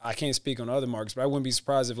 I can't speak on other markets, but I wouldn't be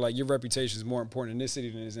surprised if like your reputation is more important in this city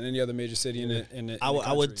than it is in any other major city in the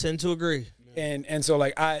I would tend to agree. And so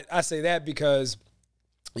like I say that because,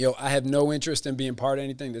 you know, I have no interest in being part of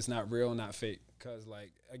anything that's not real and not fake. Because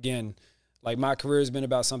like again, like my career has been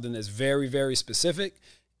about something that's very, very specific.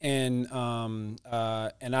 And I'm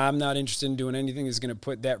not interested in doing anything that's going to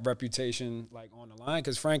put that reputation like on the line.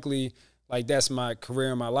 Because frankly, like that's my career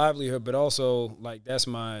and my livelihood. But also like that's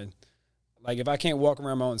my, like if I can't walk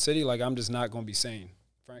around my own city, like I'm just not going to be sane.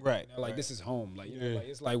 Frankly, you know, like this is home. Like, you know, like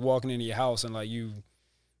it's like walking into your house and like you,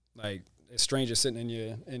 like a stranger sitting in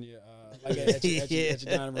your like at your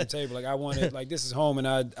dining room table. Like I want it. Like this is home,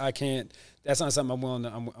 and I can't. That's not something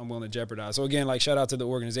I'm willing to jeopardize. So again, like shout out to the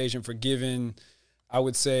organization for giving, I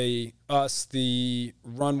would say, us the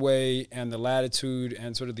runway and the latitude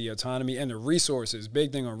and sort of the autonomy and the resources,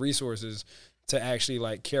 big thing on resources, to actually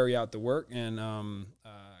like carry out the work and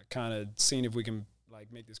kind of seeing if we can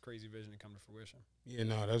like make this crazy vision come to fruition. Yeah,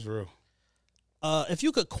 no, that's real. If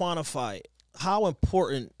you could quantify it, how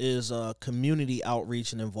important is community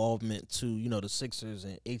outreach and involvement to, you know, the Sixers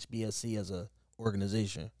and HBSC as a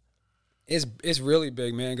organization? It's really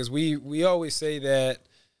big, man, because we always say that,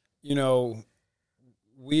 you know,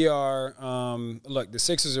 we are, look, the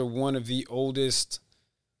Sixers are one of the oldest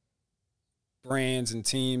brands and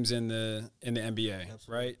teams in the NBA,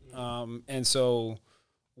 right? And so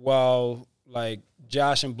while like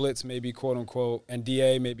Josh and Blitz may be quote unquote and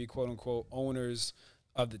DA may be quote unquote owners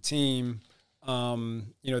of the team,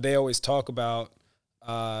 they always talk about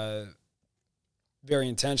very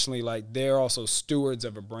intentionally, like they're also stewards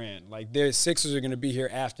of a brand. Like their Sixers are going to be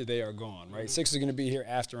here after they are gone, right? Sixers are going to be here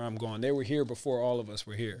after I'm gone. They were here before all of us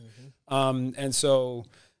were here. And so,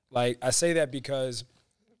 like, I say that because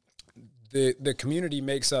the community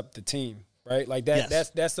makes up the team, right? Like that's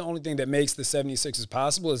the only thing that makes the 76ers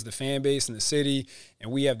possible is the fan base in the city,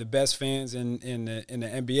 and we have the best fans in the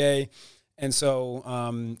NBA. And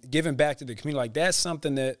so giving back to the community, like that's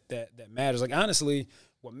something that matters. Like honestly,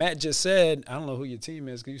 what Matt just said, I don't know who your team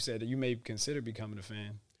is, because you said that you may consider becoming a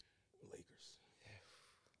fan. Lakers.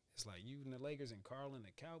 It's like you and the Lakers and Carl and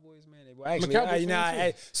the Cowboys, man. Well, actually,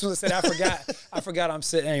 as soon as I said I forgot I'm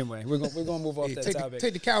sitting. Anyway, we're gonna move off that topic.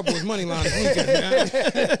 Take the Cowboys money line this weekend,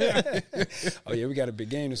 man. Oh yeah, we got a big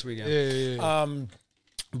game this weekend. Yeah.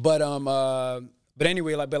 But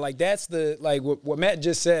anyway, like that's the what Matt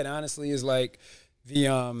just said. Honestly, is like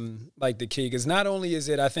the key, because not only is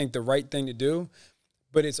it, I think, the right thing to do,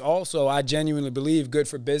 but it's also, I genuinely believe, good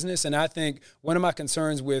for business. And I think one of my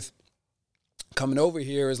concerns with coming over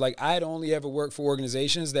here is like I'd only ever worked for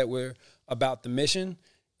organizations that were about the mission,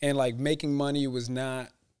 and like making money was not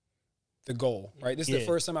the goal, right? This is the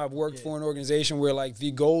first time I've worked for an organization where like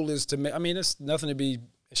the goal is to make, I mean, it's nothing to be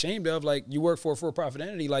ashamed of. Like you work for a for-profit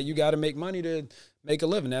entity, like you got to make money to make a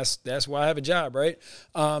living. That's why I have a job, right?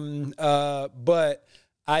 But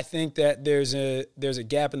I think that there's a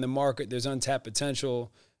gap in the market. There's untapped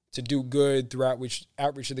potential to do good through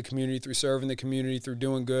outreach to the community, through serving the community, through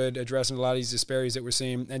doing good, addressing a lot of these disparities that we're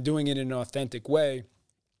seeing, and doing it in an authentic way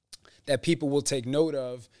that people will take note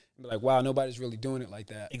of and be like, wow, nobody's really doing it like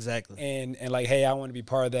that. Exactly. And like, hey, I want to be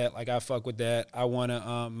part of that. Like, I fuck with that. I want to,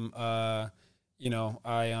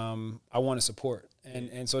 I want to support.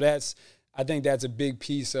 And so I think that's a big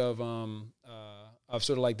piece of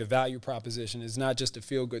sort of like the value proposition. It's not just a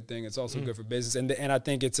feel good thing. It's also good for business. And I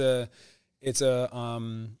think it's a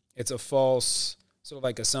false sort of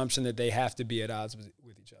like assumption that they have to be at odds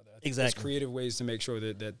with each other. Exactly. There's creative ways to make sure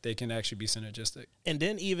that they can actually be synergistic. And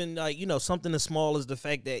then even like, something as small as the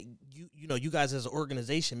fact that you guys as an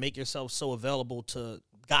organization make yourself so available to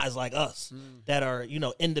guys like us that are,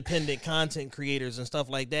 independent content creators and stuff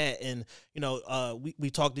like that. And,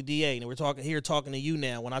 we talked to DA, and we're talking to you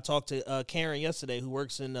now. When I talked to Karen yesterday, who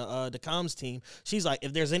works in the comms team, she's like,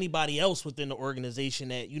 if there's anybody else within the organization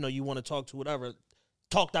that, you want to talk to, whatever,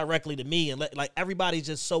 talk directly to me. And like everybody's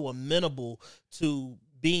just so amenable to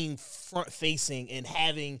being front facing and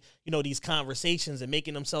having, these conversations and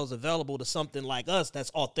making themselves available to something like us that's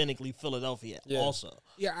authentically Philadelphia also.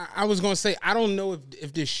 Yeah, I was going to say, I don't know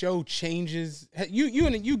if this show changes.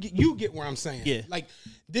 You get where I'm saying. Yeah. Like,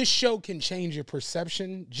 this show can change your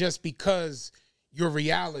perception just because your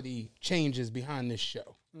reality changes behind this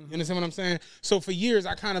show. You understand what I'm saying? So for years,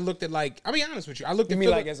 I kind of looked at, like, I'll be honest with you. I looked at me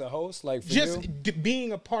like as a host, like for just you?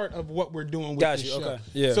 Being a part of what we're doing with this show. Okay.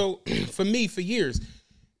 Yeah. So for me, for years,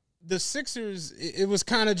 the Sixers, it was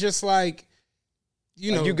kind of just like,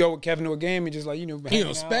 like you go with Kevin to a game and just like,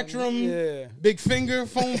 Spectrum, big finger,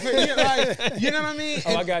 phone finger, like, you know what I mean?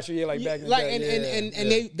 Oh, I got you. Yeah, like back in the day.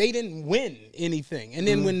 And they didn't win anything. And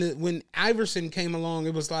then when Iverson came along,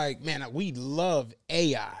 it was like, man, we love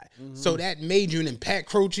AI. So that made you, and then Pat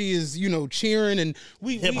Croce is, cheering, and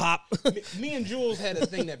hip hop. Me and Jules had a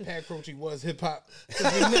thing that Pat Croce was hip hop,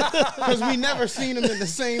 because we never seen him in the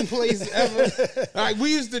same place ever. Like,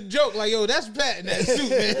 we used to joke like, yo, that's Pat in that suit,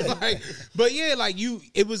 man. Like, but yeah, like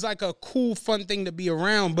it was like a cool, fun thing to be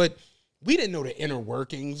around, but we didn't know the inner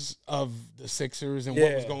workings of the Sixers and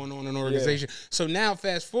what was going on in the organization. So now,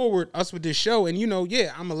 fast forward, us with this show, and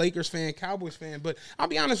I'm a Lakers fan, Cowboys fan, but I'll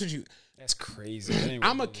be honest with you. That's crazy.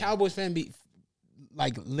 I'm a Cowboys fan,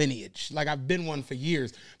 like lineage. Like, I've been one for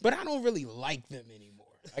years, but I don't really like them anymore.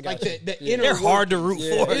 Like the inner they're hard to root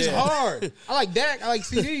for. It's hard. I like Dak, I like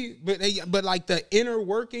CD, but like the inner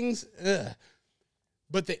workings,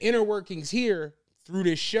 But the inner workings here through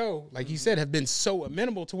this show, like you said, have been so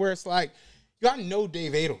amenable to where it's like, I know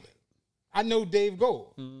Dave Edelman. I know Dave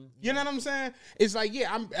Gould. You know what I'm saying? It's like,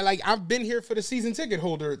 I've been here for the season ticket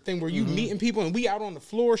holder thing where you meeting people and we out on the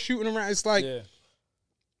floor shooting around. It's like,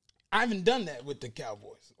 I haven't done that with the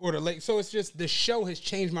Cowboys or the Lakers. So it's just, the show has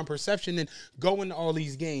changed my perception, and going to all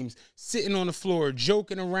these games, sitting on the floor,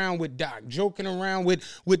 joking around with Doc, joking around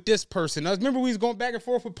with this person. I remember we was going back and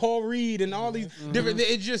forth with Paul Reed and all these different,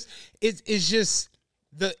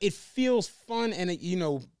 it feels fun, and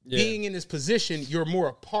being in this position, you're more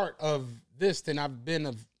a part of this than I've been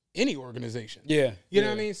of any organization. Yeah. You know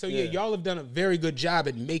what I mean? So y'all have done a very good job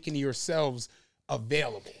at making yourselves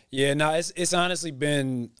available. Yeah, no, it's honestly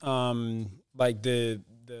been like the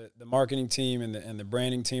the marketing team and the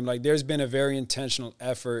branding team, like there's been a very intentional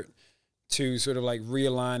effort to sort of like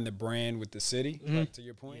realign the brand with the city, like to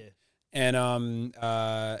your point. Yeah. And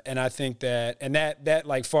I think that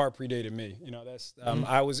like far predated me. You know, that's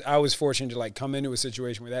I was fortunate to like come into a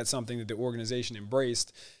situation where that's something that the organization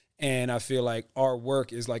embraced. And I feel like our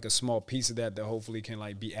work is like a small piece of that hopefully can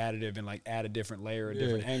like be additive and like add a different layer, a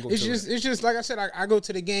different angle. It's just like I said, I go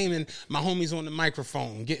to the game and my homie's on the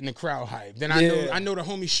microphone getting the crowd hype. Then I know the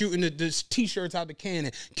homie shooting the t-shirts out the can,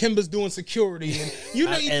 and Kimba's doing security,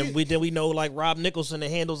 and we know like Rob Nicholson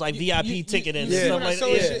that handles like VIP ticketing and stuff like that. So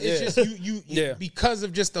it's just you because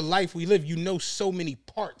of just the life we live, you know so many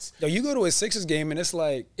parts. Yo, you go to a Sixers game and it's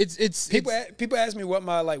like people ask me what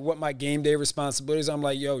my game day responsibilities. I'm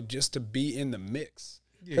like, yo, just to be in the mix,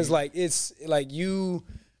 because like it's like you.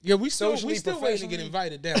 Yeah, we still waiting to get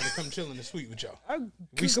invited down to come chill in the suite with y'all.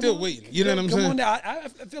 We still waiting. You know what I'm saying? Come on down. I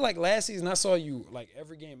feel like last season I saw you like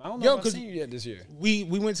every game. I don't know if I've seen you yet this year. We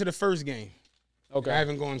went to the first game. Okay, I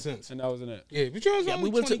haven't gone since, and that wasn't it. Yeah, but we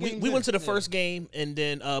went to the first game, and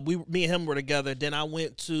then me and him were together. Then I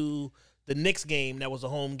went to the Knicks game. That was a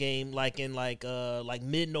home game, like in like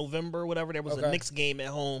mid-November or whatever. There was a Knicks game at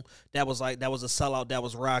home that was a sellout that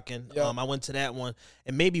was rocking. Yep. I went to that one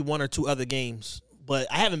and maybe one or two other games, but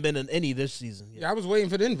I haven't been in any this season yet. Yeah, I was waiting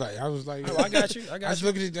for the invite. I was like, I got you. I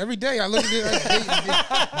look at it every day. I look at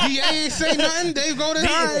it. DA ain't say nothing. Dave go to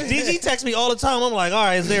DG texts me all the time. I'm like, all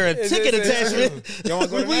right, is there a ticket attachment? You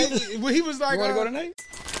want to go tonight? He was like, you want to go tonight?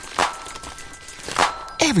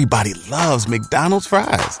 Everybody loves McDonald's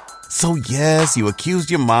fries. So yes, you accused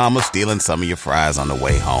your mom of stealing some of your fries on the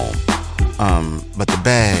way home. But the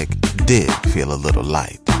bag did feel a little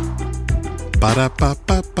light.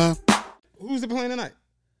 Ba-da-ba-ba-ba. Who's playing tonight?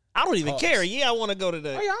 I don't even care. Yeah, I want to go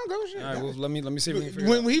today. Oh yeah, I'll go. Shit. All right, well, let me see if we can figure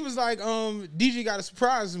when he was like, DG got a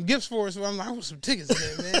surprise, some gifts for us. So I'm like, I want some tickets,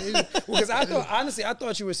 man. Because I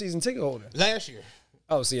thought you were a season ticket holder last year.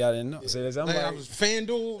 Oh, see, I didn't know. See, I was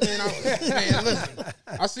FanDuel, man. Listen,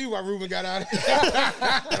 I see why Ruben got out of here.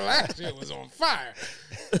 Last year was on fire.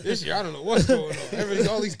 This year, I don't know what's going on.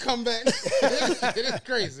 All these comebacks, it is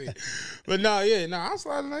crazy. But I'll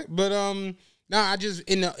slide tonight. But I just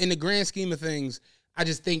in the grand scheme of things, I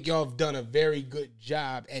just think y'all have done a very good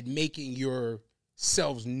job at making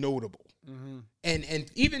yourselves notable. Mm-hmm.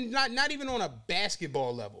 And even not even on a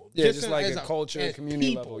basketball level. Just like a culture, community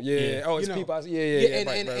people. level. Yeah. Oh, it's people.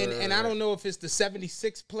 And I don't know if it's the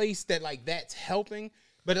 76th place that like that's helping,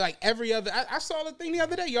 but like every other, I saw the thing the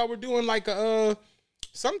other day. Y'all were doing like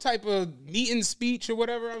some type of meeting speech or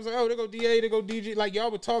whatever. I was like, oh, there go DA, there go DG. Like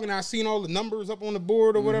y'all were talking. I seen all the numbers up on the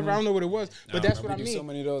board or whatever. I don't know what it was, but that's what I mean. So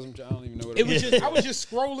many of those, I don't even know what it was. I was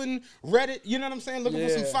just scrolling Reddit. You know what I'm saying? Looking for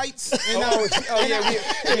some fights. And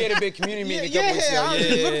we had a big community meeting. I was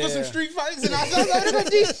just looking for some street fights, and I was like,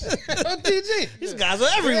 there go DG. These guys are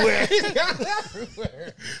everywhere.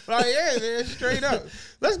 Like man, straight up.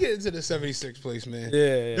 Let's get into the 76th place, man.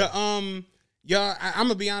 Yeah. Y'all, I'm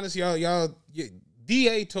gonna be honest, y'all.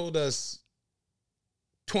 DA told us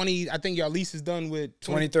 20. I think y'all lease is done with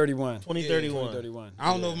 2031. 2031.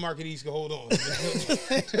 I don't know if Market East can hold on.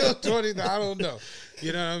 20. I don't know.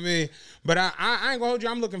 You know what I mean? But I ain't gonna hold you.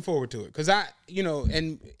 I'm looking forward to it because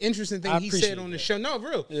and interesting thing he said on the show. No, for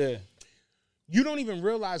real. Yeah. You don't even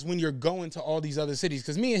realize when you're going to all these other cities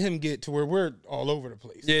because me and him get to where we're all over the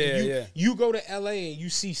place. You go to LA and you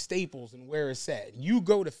see Staples and where it's at. You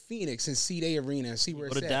go to Phoenix and see their arena and see where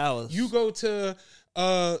it's at. Dallas. You go to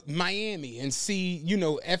Miami and see,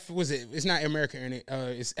 it's not American,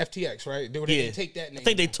 it's FTX, right? They take that name. I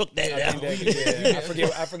think they took that down. I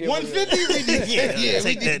forget. 150 we did. Yeah,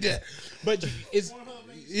 we did that. But it's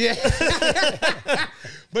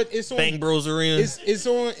but it's on Bang Bros Arena. It's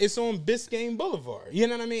on Biscayne Boulevard. You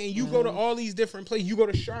know what I mean? And you go to all these different places. You go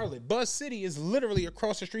to Charlotte. Buzz City is literally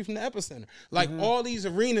across the street from the epicenter. Like all these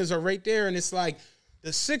arenas are right there, and it's like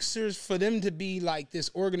the Sixers, for them to be like this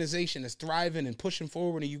organization that's thriving and pushing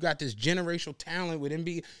forward, and you got this generational talent with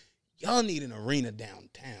NBA, y'all need an arena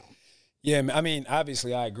downtown. Yeah, I mean,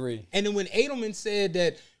 obviously, I agree. And then when Edelman said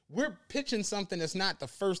that we're pitching something that's not the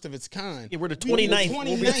first of its kind. Yeah, we're the 29th.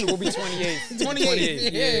 We'll be 28th.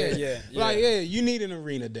 28th. Yeah. Like, you need an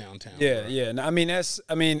arena downtown. Yeah. No, I mean, it's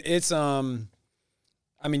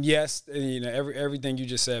yes, everything you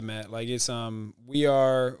just said, Matt. Like it's we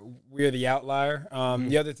are the outlier.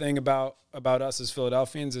 The other thing about us as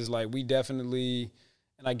Philadelphians is like we definitely,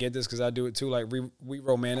 and I get this because I do it too. Like we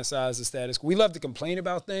romanticize the status quo. We love to complain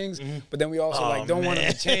about things, but then we also don't want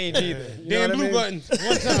them to change either. You Damn blue buttons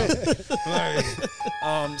one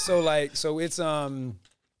time. So it's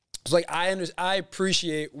like I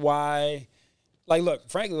appreciate why. like, look,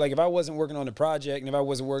 frankly, like if I wasn't working on the project and if I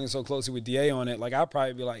wasn't working so closely with DA on it, like I'd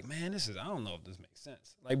probably be like, man, I don't know if this makes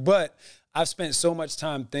sense. Like, but I've spent so much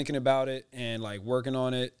time thinking about it and like working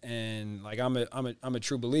on it, and like I'm a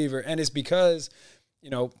true believer, and it's because, you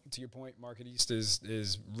know, to your point, Market East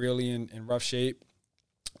is really in rough shape.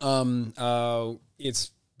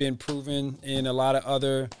 It's been proven in a lot of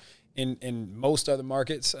other. In most other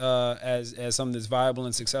markets, as something that's viable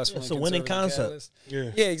and successful. It's a winning concept.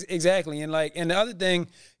 Exactly. And like, and the other thing,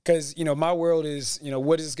 because you know, my world is, you know,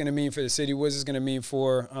 what is this going to mean for the city? What is this going to mean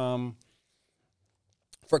for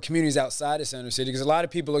communities outside of Center City? Because a lot of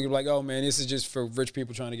people look like, oh man, this is just for rich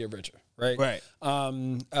people trying to get richer, right? Right.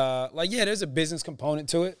 Like, yeah, there's a business component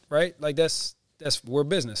to it, right? Like we're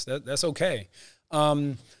business. That's okay.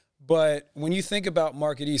 But when you think about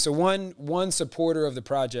Market East, so one supporter of the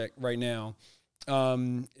project right now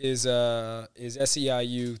is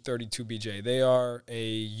SEIU 32BJ. They are a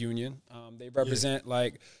union. They represent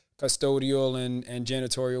like custodial and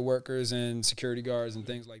janitorial workers and security guards and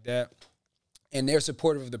things like that. And they're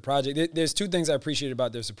supportive of the project. There's two things I appreciate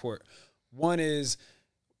about their support. One is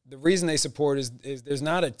the reason they support is there's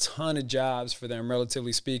not a ton of jobs for them,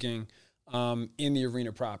 relatively speaking, in the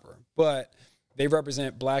arena proper. But they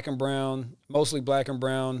represent black and brown, mostly black and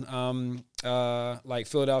brown, like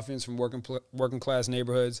Philadelphians from working class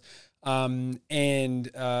neighborhoods. And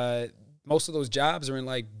most of those jobs are in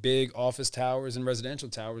like big office towers and residential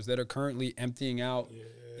towers that are currently emptying out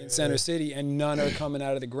in Center City, and none are coming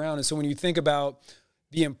out of the ground. And so when you think about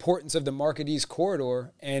the importance of the Market East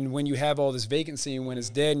corridor, and when you have all this vacancy and when it's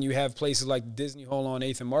dead, and you have places like Disney Hall on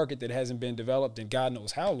 8th and Market that hasn't been developed in God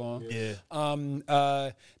knows how long,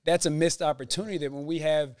 that's a missed opportunity. That when we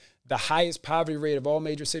have the highest poverty rate of all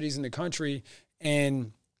major cities in the country,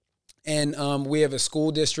 and we have a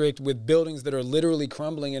school district with buildings that are literally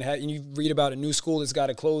crumbling, and you read about a new school that's got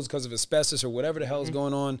to close because of asbestos or whatever the hell is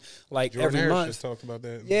going on, like Jordan every Harris month. just talked about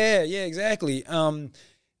that. Yeah, exactly.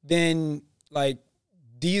 Then like,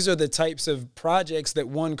 these are the types of projects that,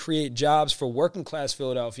 one, create jobs for working class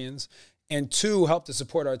Philadelphians, and two, help to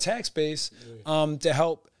support our tax base, to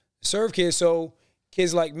help serve kids. So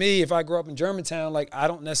kids like me, if I grow up in Germantown, like I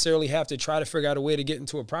don't necessarily have to try to figure out a way to get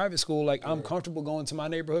into a private school. Like I'm comfortable going to my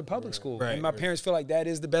neighborhood public school. And my parents feel like that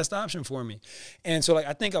is the best option for me. And so like,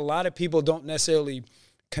 I think a lot of people don't necessarily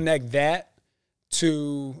connect that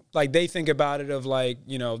to, like, they think about it of like,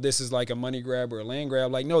 you know, this is like a money grab or a land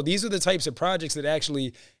grab. Like, no, these are the types of projects that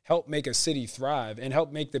actually help make a city thrive and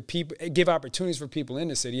help make the people, give opportunities for people in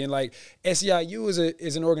the city. And like SEIU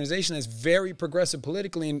is an organization that's very progressive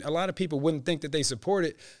politically, and a lot of people wouldn't think that they support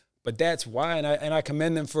it, but that's why. And I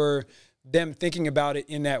commend them for them thinking about it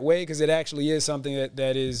in that way, because it actually is something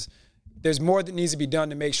that is, there's more that needs to be done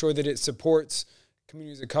to make sure that it supports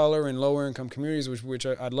communities of color and lower income communities, which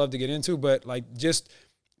I'd love to get into, but like just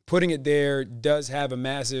putting it there does have a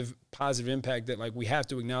massive positive impact that like we have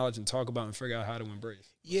to acknowledge and talk about and figure out how to embrace.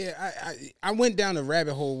 Yeah, I went down a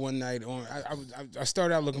rabbit hole one night on. I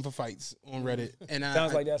started out looking for fights on Reddit, and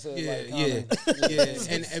sounds like that's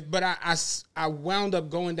But I wound up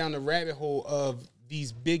going down the rabbit hole of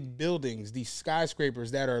these big buildings, these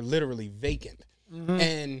skyscrapers that are literally vacant,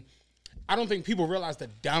 and I don't think people realize the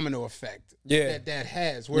domino effect that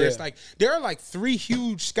has. Where it's like there are like 3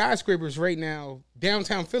 huge skyscrapers right now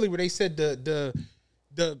downtown Philly where they said they're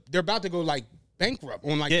about to go like bankrupt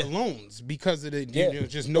on like the loans because of the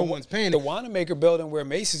just no one's paying the it. Wanamaker building where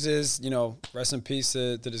Macy's is, you know, rest in peace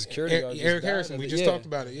to the security guard. Eric Harrison, we just talked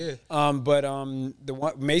about it,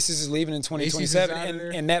 but Macy's is leaving in 2027,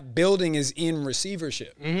 and that building is in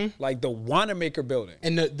receivership, like the Wanamaker building.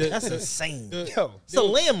 And that's insane. It's a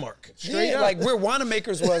landmark. Straight up. Like where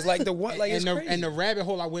Wanamaker's was, like the one, like and the rabbit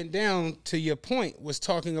hole I went down, to your point, was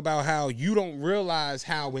talking about how you don't realize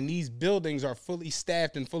how when these buildings are fully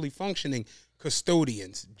staffed and fully functioning,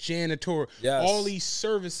 custodians, janitor, all these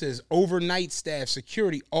services, overnight staff,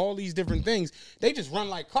 security, all these different things, they just run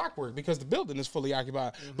like clockwork because the building is fully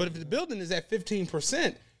occupied. But if the building is at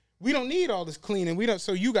 15%, we don't need all this cleaning.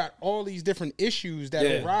 So you got all these different issues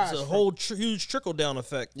that arise. It's a whole huge trickle-down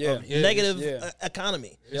effect of negative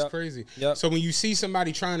economy. It's crazy. So when you see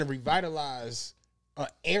somebody trying to revitalize an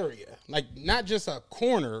area, like not just a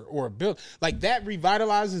corner or a building, like that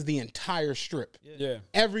revitalizes the entire strip.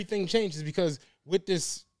 Everything changes because with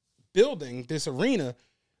this building, this arena,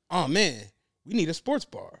 oh man, we need a sports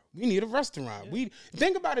bar, we need a restaurant. We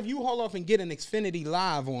think about if you haul off and get an Xfinity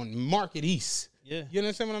Live on Market East. Yeah. You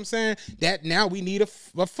understand what I'm saying? That now we need a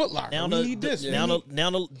Foot Locker. We need this.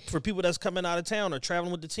 Now for people that's coming out of town or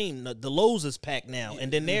traveling with the team, the Lowe's is packed now,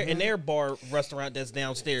 and then in their bar restaurant that's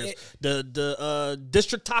downstairs, the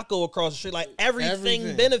District Taco across the street, like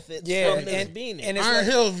everything benefits from this being there. And Iron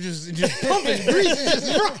Hill just pumping grease,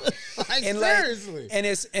 just like seriously. And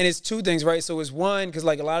it's two things, right? So it's one because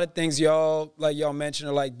like a lot of things y'all mentioned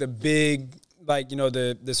are like the big. Like, you know,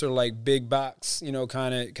 the sort of like big box, you know,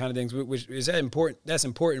 kind of things, which is that important. That's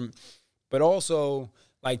important. But also,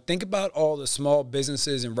 like, think about all the small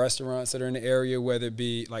businesses and restaurants that are in the area, whether it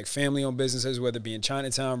be like family-owned businesses, whether it be in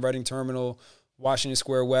Chinatown, Reading Terminal, Washington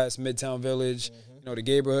Square West, Midtown Village, you know, the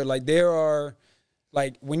Gabrielhood. Like, there are,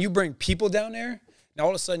 like, when you bring people down there, now all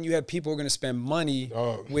of a sudden you have people who are going to spend money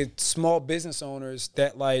with small business owners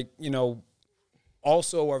that, like, you know,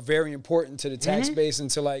 also are very important to the tax base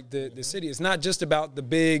and to like the city. It's not just about the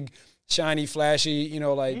big, shiny, flashy, you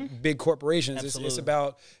know, like big corporations. It's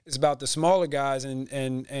about the smaller guys and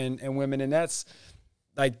women, and that's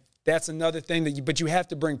another thing but you have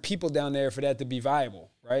to bring people down there for that to be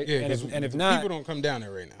viable, right? Yeah, and if not, people don't come down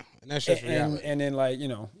there right now, and that's just reality. And then like, you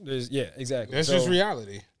know, there's exactly. That's just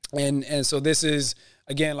reality. And so this is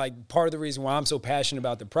again like part of the reason why I'm so passionate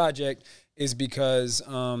about the project is because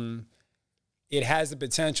it has the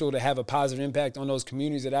potential to have a positive impact on those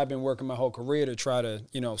communities that I've been working my whole career to try to,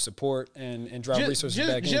 you know, support and drive resources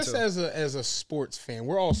back into. Just as a sports fan,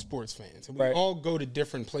 we're all sports fans, and we all go to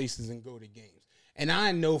different places and go to games. And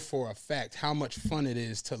I know for a fact how much fun it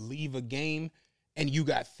is to leave a game and you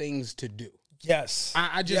got things to do. Yes.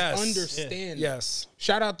 I just understand. Yes.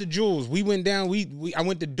 Shout out to Jules. We went down. I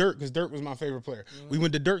went to Dirk because Dirk was my favorite player. We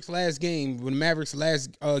went to Dirk's last game when the Mavericks'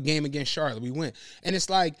 last game against Charlotte. We went, and it's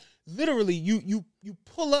like literally you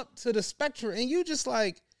pull up to the Spectrum and you just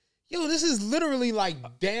like, yo, this is literally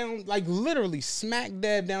like down, like literally smack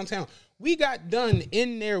dab downtown. We got done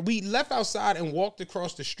in there. We left outside and walked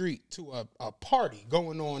across the street to a party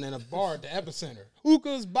going on in a bar at the Epicenter.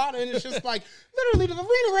 Hookahs, bada, and it's just like literally the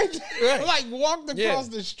arena right there. Like walked across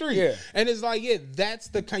the street. Yeah. And it's like, that's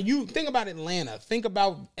the kind. You think about Atlanta. Think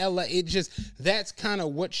about LA. It just, that's kind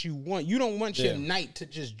of what you want. You don't want your night to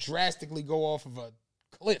just drastically go off of a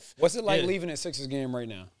cliff. What's it like leaving a Sixers game right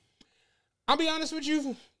now? I'll be honest with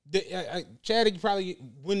you. Chad, probably,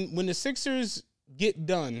 when the Sixers get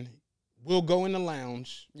done, we'll go in the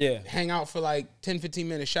lounge, hang out for like 10, 15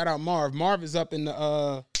 minutes. Shout out Marv. Marv is up in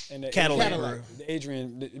the Cadillac. The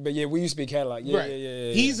Adrian, but we used to be Cadillac.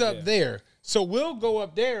 Yeah. He's up there. So we'll go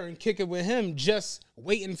up there and kick it with him, just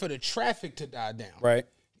waiting for the traffic to die down. Right.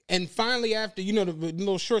 And finally, after, the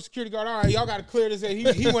little short security guard, all right, y'all got to clear this.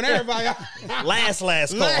 He want everybody out. Last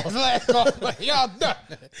call. Last call. Y'all done.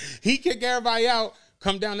 He kick everybody out.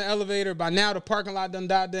 Come down the elevator. By now, the parking lot done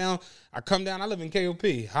died down. I come down. I live in KOP.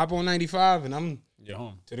 Hop on 95, and I'm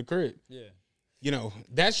home to the crib. Yeah.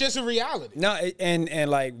 That's just a reality. No, and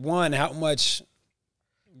like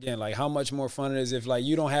how much more fun it is if like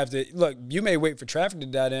you don't have to look. You may wait for traffic to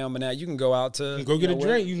die down, but now you can go out to go get a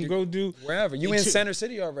drink. You can go do wherever. You in Center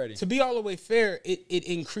City already. To be all the way fair, it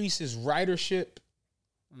increases ridership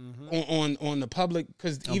on the public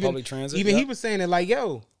because even public transit. Even he was saying it like,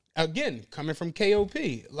 yo. Again, coming from KOP,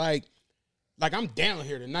 like I'm down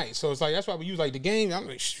here tonight, so it's like that's why we use like the game. I'm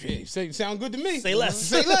like, shit, sound good to me. Say less,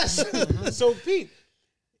 say less. So Pete,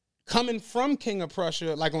 coming from King of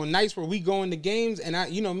Prussia, like on nights where we go into games, and I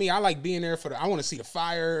like being there I want to see the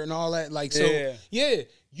fire and all that. Like so,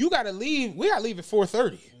 you gotta leave. We gotta leave at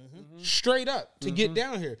 4:30, straight up to get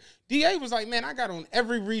down here. DA was like, man, I got on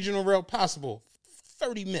every regional rail possible,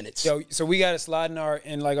 30 minutes. So we got to slide in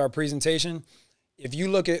our presentation. If you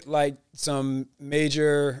look at like some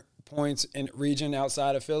major points in region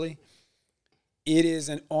outside of Philly, it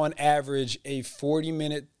is on average a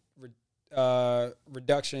 40-minute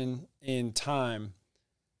reduction in time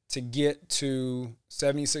to get to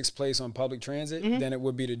 76th place on public transit than it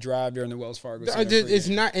would be to drive during the Wells Fargo. It's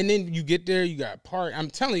not, and then you get there, you got park. I'm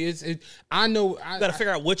telling you, I know. You got to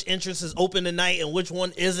figure out which entrance is open tonight and which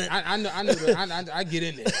one isn't. I know. I get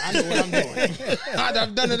in there. I know what I'm doing.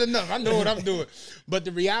 I've done it enough. I know what I'm doing. But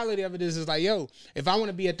the reality of it is like, yo, if I want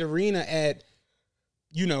to be at the arena at,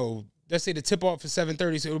 let's say the tip off is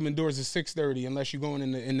 7:30, so it open doors at 6:30, unless you're going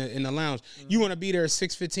in the lounge. You want to be there at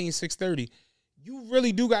 6:15, 6:30. You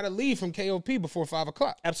really do got to leave from KOP before 5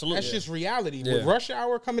 o'clock. Absolutely. That's just reality. With rush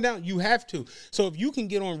hour coming down, you have to. So if you can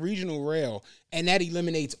get on regional rail and that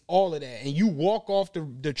eliminates all of that, and you walk off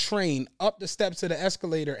the train up the steps of the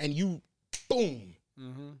escalator and you, boom,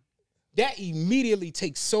 that immediately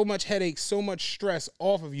takes so much headache, so much stress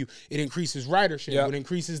off of you. It increases ridership. It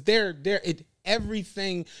increases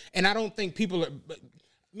everything. And I don't think people are...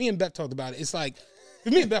 me and Beth talked about it. It's like,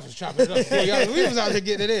 me and Beth was chopping it up. We was out there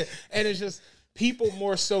getting it in. And it's just, people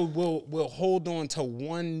more so will hold on to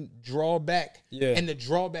one drawback, and the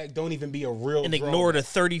drawback don't even be a real and drawback. Ignore the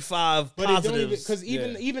 35 positives. Because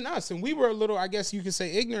even us, and we were a little, I guess you could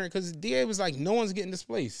say, ignorant, because DA was like, no one's getting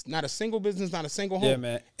displaced. Not a single business, not a single home. Yeah,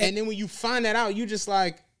 man. And then when you find that out, you just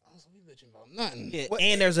like, oh, so we bitching about nothing. Yeah,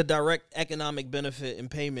 and there's a direct economic benefit in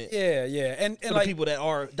payment. Yeah, and for like the people that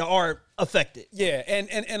are affected. Yeah,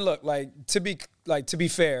 and look, to be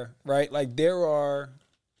fair, right? Like there are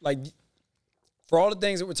for all the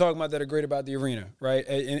things that we're talking about that are great about the arena, right?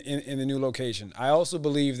 In the new location, I also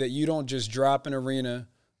believe that you don't just drop an arena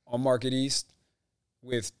on Market East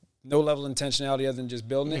with no level of intentionality other than just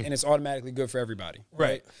building it, and it's automatically good for everybody,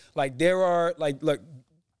 right? Like there are look,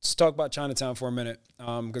 let's talk about Chinatown for a minute,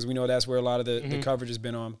 because we know that's where a lot of the coverage has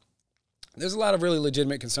been on. There's a lot of really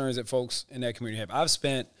legitimate concerns that folks in that community have. I've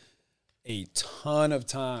spent a ton of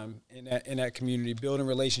time in that community, building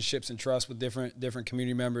relationships and trust with different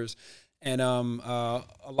community members, and a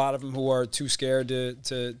lot of them who are too scared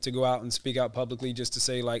to go out and speak out publicly, just to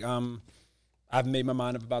say like I've made my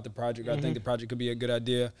mind up about the project. I think the project could be a good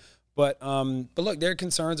idea, but look, there are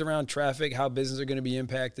concerns around traffic, how businesses are going to be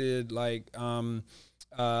impacted, like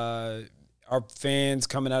are fans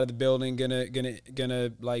coming out of the building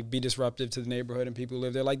gonna like be disruptive to the neighborhood and people who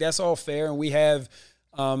live there. Like that's all fair, and we have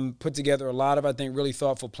put together a lot of, I think, really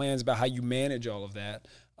thoughtful plans about how you manage all of that.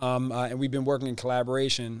 And we've been working in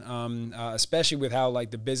collaboration, especially with how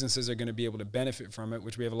like the businesses are going to be able to benefit from it,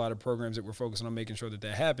 which we have a lot of programs that we're focusing on making sure that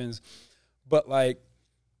happens. But like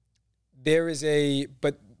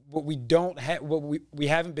but what we don't have, what we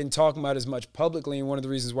haven't been talking about as much publicly, and one of the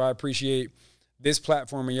reasons why I appreciate this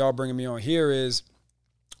platform and y'all bringing me on here is,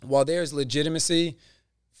 while there's legitimacy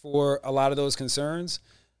for a lot of those concerns,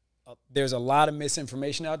 there's a lot of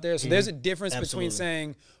misinformation out there. So there's a difference between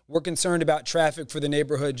saying we're concerned about traffic for the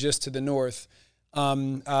neighborhood just to the north.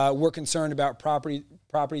 We're concerned about property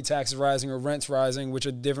taxes rising or rents rising, which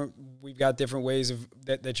are different. We've got different ways of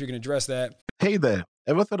that you can address that. Hey there,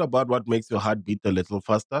 ever thought about what makes your heart beat a little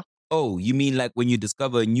faster? Oh, you mean like when you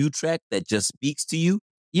discover a new track that just speaks to you?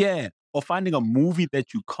 Yeah, or finding a movie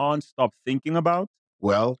that you can't stop thinking about?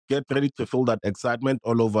 Well, get ready to feel that excitement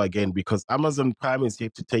all over again, because Amazon Prime is here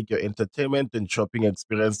to take your entertainment and shopping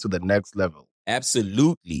experience to the next level.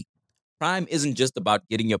 Absolutely. Prime isn't just about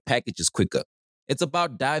getting your packages quicker. It's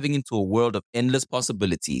about diving into a world of endless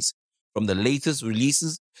possibilities, from the latest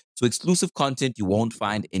releases to exclusive content you won't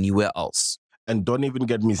find anywhere else. And don't even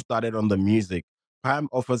get me started on the music. Prime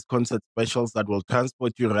offers concert specials that will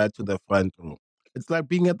transport you right to the front row. It's like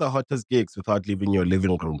being at the hottest gigs without leaving your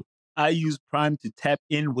living room. I use Prime to tap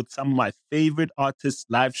in with some of my favorite artists'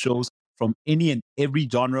 live shows from any and every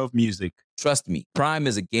genre of music. Trust me, Prime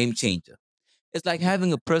is a game changer. It's like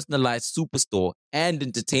having a personalized superstore and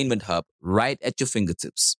entertainment hub right at your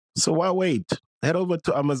fingertips. So why wait? Head over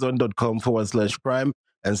to amazon.com/Prime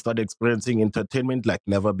and start experiencing entertainment like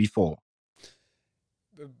never before.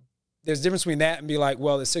 There's a difference between that and be like,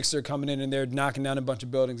 well, the Sixers are coming in and they're knocking down a bunch of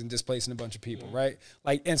buildings and displacing a bunch of people, right?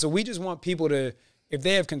 Like, and so we just want people to, if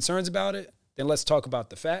they have concerns about it, then let's talk about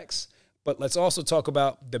the facts. But let's also talk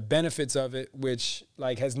about the benefits of it, which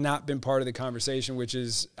like has not been part of the conversation, which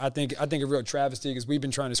is I think a real travesty, because we've been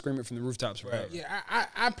trying to scream it from the rooftops forever. Yeah,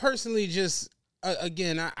 I personally just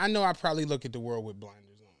again, I know I probably look at the world with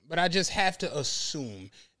blinders on, but I just have to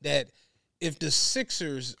assume that if the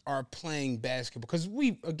Sixers are playing basketball, because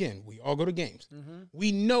we all go to games,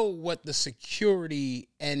 we know what the security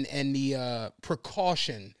and the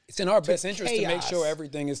precaution. It's in our best interest to make sure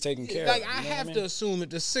everything is taken care of. Like I have to assume if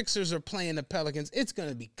the Sixers are playing the Pelicans, it's going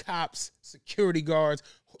to be cops, security guards,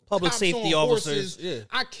 public cops safety on officers. horses. Yeah.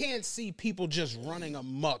 I can't see people just running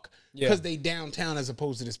amok because they downtown as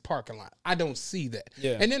opposed to this parking lot. I don't see that.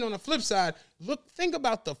 Yeah. And then on the flip side, think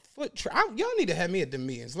about the foot y'all need to have me at the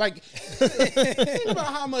meetings. Like, think about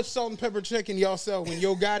how much salt and pepper chicken y'all sell when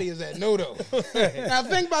Yo Gotti is at Noto. Now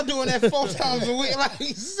think about doing that 4 times a week. Like,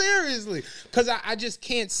 seriously. Because I just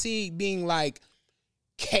can't see being like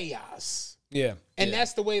chaos. Yeah. And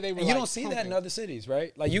that's the way they were. And you don't see that in other cities,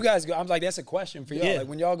 right? Like you guys go, I'm like, that's a question for y'all. Yeah. Like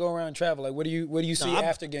when y'all go around and travel, like what do you see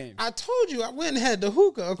after games? I told you I went and had the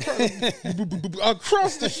hookah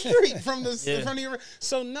across the street from the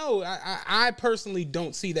So no, I personally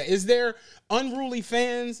don't see that. Is there unruly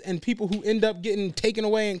fans and people who end up getting taken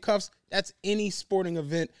away in cuffs? That's any sporting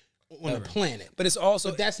event on the planet. But it's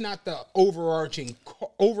also that's not the overarching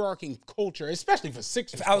culture, especially for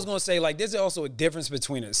Sixers. I was going to say, like, there's also a difference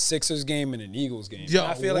between a Sixers game and an Eagles game. Yo,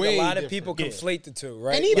 I feel like a lot of people different. conflate the two,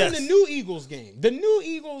 right? And even the new Eagles game. The new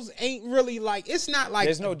Eagles ain't really like, it's not like.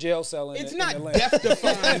 There's no jail cell in It's in not Atlanta.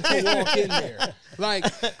 death-defying to walk in there. Like,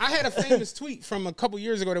 I had a famous tweet from a couple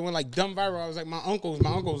years ago that went like dumb viral. I was like, my uncle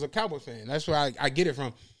was a Cowboy fan. That's where I get it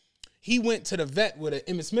from. He went to the vet with an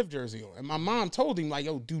Emmitt Smith jersey on. And my mom told him, like,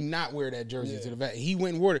 yo, do not wear that jersey to the vet. He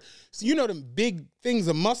went and wore it. So you know them big things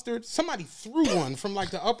of mustard? Somebody threw one from, like,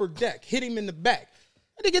 the upper deck, hit him in the back.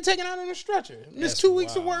 And they get taken out on a stretcher. Missed 2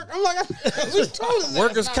 weeks of work. I'm like, we told us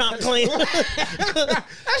Workers' comp claim.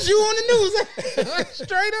 That's you on the news.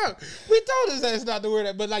 Straight up. We told us that's not to wear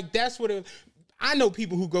that. But, like, that's what it I know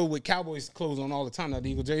people who go with Cowboys clothes on all the time, not the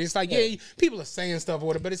Eagle jersey. It's like, people are saying stuff or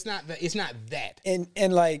whatever, but it's not that.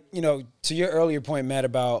 And like, you know, to your earlier point, Matt,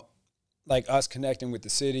 about like us connecting with the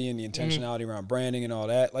city and the intentionality around branding and all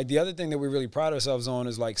that. Like the other thing that we really pride ourselves on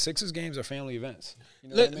is like Sixers games are family events. You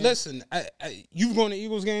know what I mean? Listen, you've gone to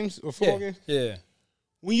Eagles games or football games? Yeah.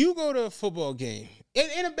 When you go to a football game,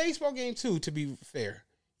 and a baseball game too, to be fair,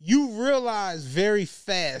 you realize very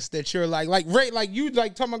fast that you're like you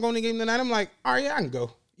like talking about going to the game tonight. I'm like, all right, I can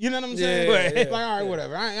go. You know what I'm saying? Yeah. Like, all right,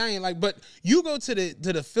 whatever. I ain't like, but you go to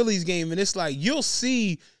the Phillies game and it's like you'll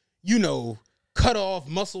see, you know, cut off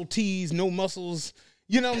muscle tees, no muscles.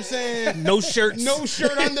 You know what I'm saying? No shirts. No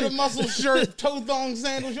shirt under the muscle shirt, toe thong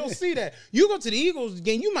sandals. You'll see that. You go to the Eagles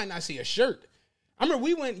game, you might not see a shirt. I remember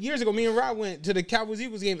we went years ago, me and Rob went to the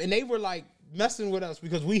Cowboys-Eagles game, and they were like messing with us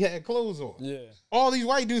because we had clothes on. Yeah. All these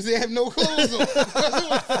white dudes, they have no clothes on because it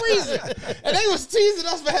was freezing. And they was teasing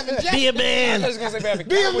us for having jackets. Be a man. I was going to say having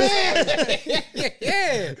Be a man.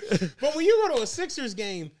 Yeah. But when you go to a Sixers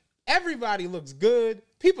game, everybody looks good.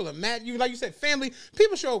 People are mad. You like you said, family.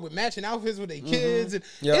 People show up with matching outfits with their kids, and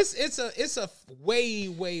it's a way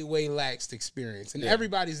laxed experience. And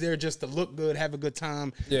everybody's there just to look good, have a good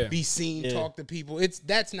time, be seen, talk to people.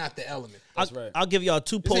 That's not the element. I'll give y'all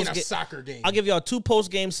two This ain't a soccer game. I'll give y'all two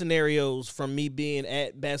post-game scenarios from me being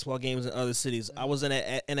at basketball games in other cities. I was in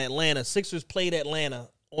Atlanta. Sixers played Atlanta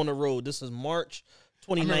on the road. This is March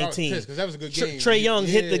 2019. Because that was a good game. Trae Young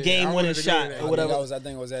hit the game-winning shot or whatever. I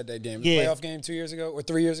think it was at that game. Yeah. Playoff game 2 years ago or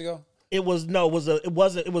 3 years ago? It was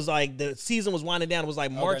like the season was winding down. It was like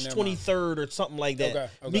March 23rd or something like that.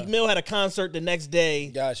 Okay. Meek Mill had a concert the next day.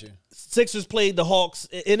 Got you. Sixers played the Hawks,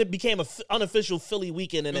 and it became an unofficial Philly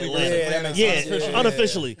weekend in Atlanta.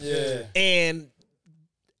 Unofficially. Yeah. And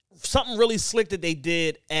something really slick that they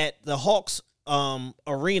did at the Hawks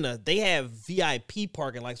arena, they have VIP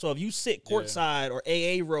parking. Like, so if you sit courtside or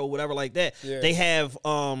AA row, whatever like that, they have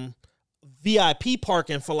VIP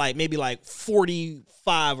parking for like maybe like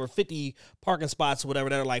 45 or 50 parking spots or whatever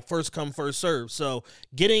that are like first come, first serve. So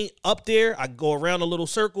getting up there, I go around a little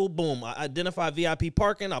circle, boom, I identify VIP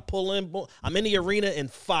parking, I pull in, boom, I'm in the arena in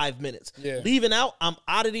 5 minutes. Leaving out, I'm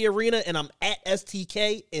out of the arena and I'm at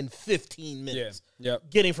STK in 15 minutes.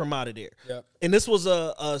 Getting from out of there. And this was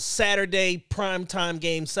a Saturday primetime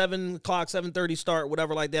game, 7 o'clock, 7:30 start,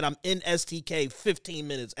 whatever like that. I'm in STK 15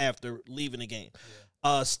 minutes after leaving the game.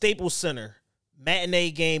 Staples Center, matinee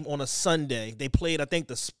game on a Sunday. They played, I think,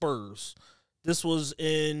 the Spurs. This was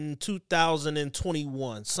in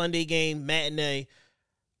 2021. Sunday game, matinee.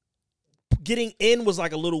 Getting in was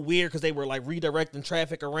like a little weird because they were like redirecting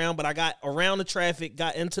traffic around, but I got around the traffic,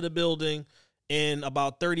 got into the building in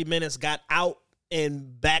about 30 minutes, got out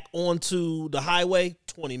and back onto the highway,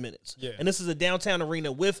 20 minutes. And this is a downtown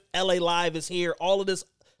arena with LA Live is here. All of this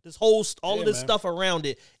stuff around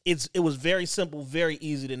it. It was very simple, very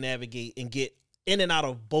easy to navigate and get in and out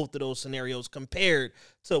of both of those scenarios compared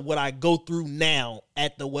to what I go through now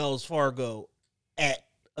at the Wells Fargo at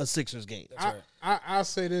a Sixers game. That's right. I'll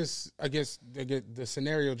say this, I guess the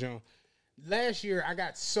scenario, John. Last year, I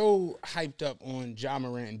got so hyped up on Ja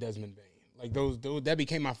Morant and Desmond Bain. Like those that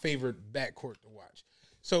became my favorite backcourt to watch.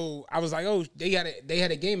 So I was like, oh, they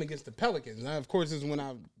had a game against the Pelicans. Now, of course, this is when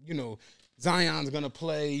Zion's going to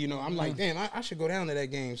play. I'm like, damn, I should go down to that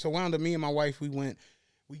game. So wound up, me and my wife, we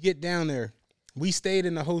get down there. We stayed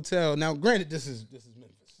in the hotel. Now, granted, this is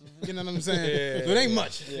Memphis. You know what I'm saying? So it ain't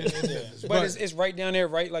much. But it's right down there,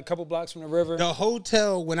 right? Like a couple blocks from the river. The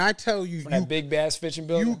hotel, when I tell you. That big Bass Fishing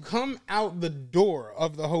building. You come out the door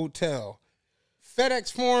of the hotel.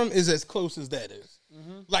 FedEx Forum is as close as that is.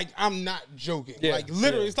 Like, I'm not joking. Like,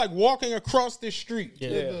 literally, it's like walking across the street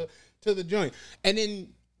to the joint. And then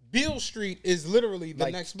Beale Street is literally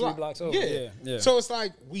the next block. 3 blocks over. So it's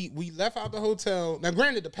like we left out the hotel. Now,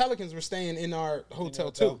 granted, the Pelicans were staying in our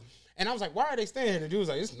hotel too. And I was like, why are they staying here? The dude was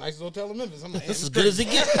like, it's the nicest hotel in Memphis. I'm like, This is as good as it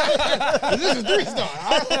gets. This is 3-star.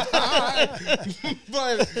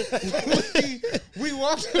 But we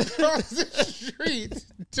walked across the street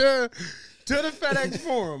to the FedEx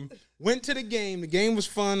Forum. Went to the game. The game was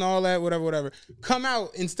fun, all that, whatever. Come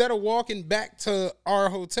out. Instead of walking back to our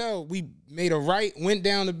hotel, we made a right, went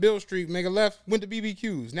down to Bill Street, make a left, went to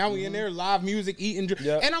BBQs. Now we in there, live music, eating.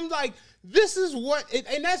 Yep. And I'm like, this is what,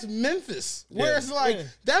 and that's Memphis. Where it's like,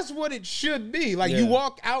 that's what it should be. Like, you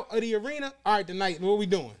walk out of the arena, all right, tonight, what are we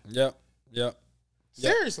doing? Yep.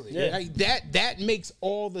 Seriously. Like that makes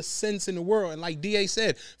all the sense in the world. And like DA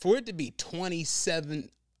said, for it to be 27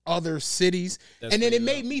 other cities. That's and then it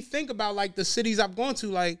made me think about like the cities I've gone to,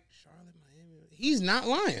 like Charlotte, Miami. He's not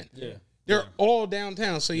lying. Yeah. They're all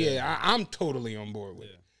downtown. So I'm totally on board with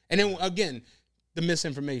it. And then again, the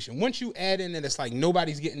misinformation. Once you add in that it's like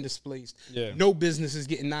nobody's getting displaced, no business is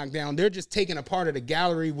getting knocked down. They're just taking a part of the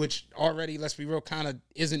gallery, which already, let's be real, kind of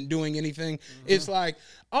isn't doing anything. It's like,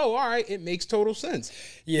 oh, all right, it makes total sense.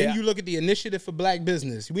 Yeah. Then you look at the initiative for black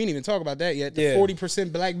business. We didn't even talk about that yet. The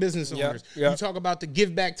 40% black business owners. You talk about the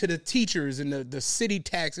give back to the teachers and the city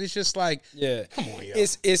tax. It's just like, come on, yo.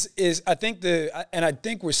 I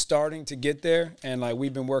think we're starting to get there, and like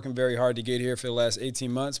we've been working very hard to get here for the last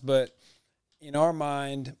 18 months, but in our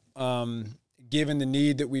mind, given the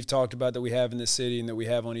need that we've talked about that we have in the city and that we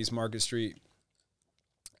have on East Market Street,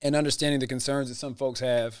 and understanding the concerns that some folks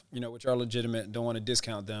have, which are legitimate and don't want to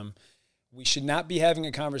discount them, we should not be having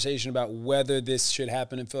a conversation about whether this should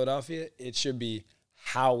happen in Philadelphia. It should be,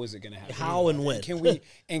 how is it going to happen? How and when? Can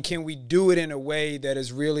we do it in a way that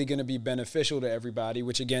is really going to be beneficial to everybody,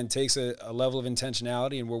 which again takes a level of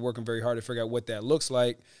intentionality, and we're working very hard to figure out what that looks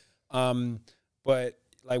like. But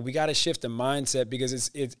like, we got to shift the mindset,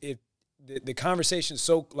 because the conversation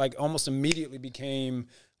so like almost immediately became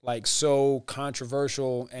like so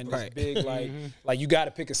controversial and this big like you got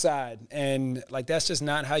to pick a side, and like that's just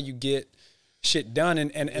not how you get shit done.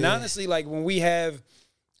 And honestly, like when we have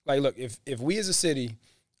like, look, if we as a city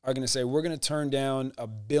are going to say we're going to turn down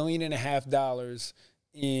 $1.5 billion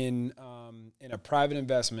in a private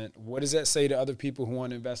investment, what does that say to other people who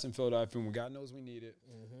want to invest in Philadelphia when God knows we need it?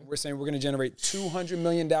 We're saying we're going to generate $200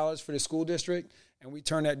 million for the school district, and we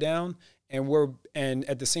turn that down, and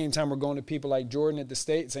at the same time we're going to people like Jordan at the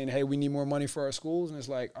state saying, hey, we need more money for our schools, and it's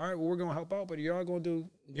like, all right, well, we're going to help out, but are y'all going to do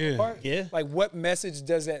your part? Yeah. Like, what message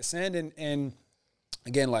does that send? And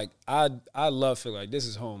again, like I love Philly. Like, this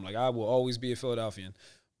is home. Like, I will always be a Philadelphian,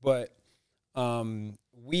 but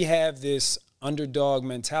we have this underdog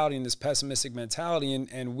mentality and this pessimistic mentality,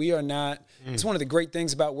 and we are not. It's one of the great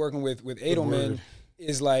things about working with Edelman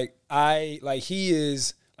is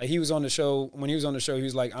he was on the show. When he was on the show, he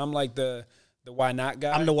was like, I'm like the why not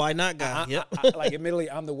guy. I'm the why not guy. Like, admittedly,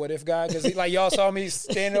 I'm the what if guy, because like y'all saw me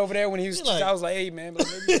standing over there when he was. I was like, hey man, but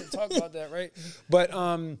maybe we should talk about that, right?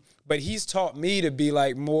 But he's taught me to be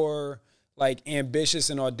like more like ambitious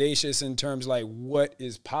and audacious in terms like what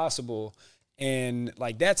is possible. And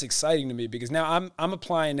like that's exciting to me, because now I'm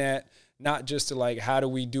applying that not just to like how do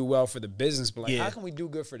we do well for the business, but like how can we do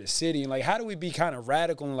good for the city, and like how do we be kind of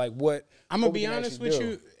radical and like what I'm gonna be honest with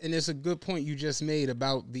you, and it's a good point you just made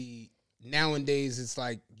about the nowadays it's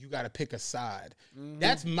like you got to pick a side.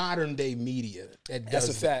 That's modern day media. That's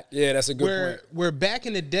a fact. Yeah, that's a good point. Where back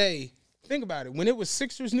in the day, think about it, when it was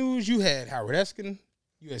Sixers news, you had Howard Eskin.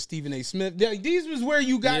 You had Stephen A. Smith. These was where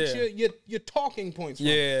you got your talking points from.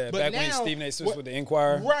 Yeah, but back when Stephen A. Smith was with the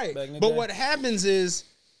Inquirer. Right. But what happens is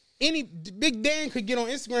Big Dan could get on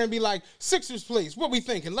Instagram and be like, Sixers place, what we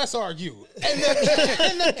thinking? Let's argue. And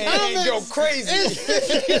the comments go crazy. It's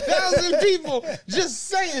 50,000 people just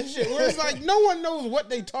saying shit. Where it's like no one knows what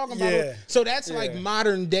they talking about. Yeah. So that's like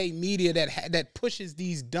modern day media that pushes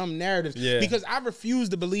these dumb narratives. Yeah. Because I refuse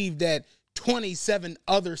to believe that 27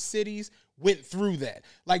 other cities went through that.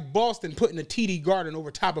 Like Boston putting a TD Garden over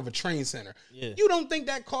top of a train center. Yeah. You don't think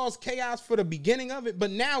that caused chaos for the beginning of it, but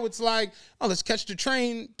now it's like, oh, let's catch the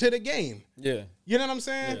train to the game. Yeah. You know what I'm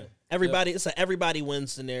saying? Yeah. It's an everybody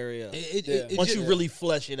wins scenario. Once you really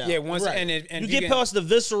flesh it out. Yeah, once and you get past the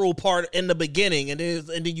visceral part in the beginning, and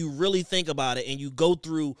then you really think about it, and you go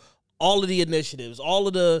through all of the initiatives, all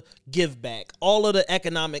of the give back, all of the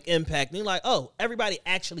economic impact. And you're like, oh, everybody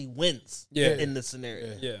actually wins in this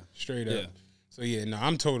scenario. Yeah, straight up. So,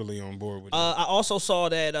 I'm totally on board with that. I also saw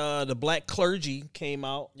that the black clergy came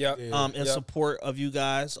out in support of you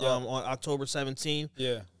guys on October 17th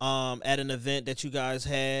at an event that you guys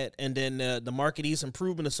had. And then the Market East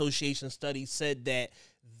Improvement Association study said that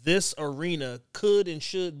this arena could and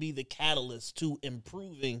should be the catalyst to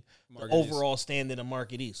improving the overall standing of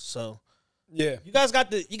Market East. So Yeah. You guys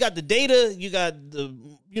got the data, you got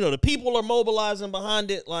the people are mobilizing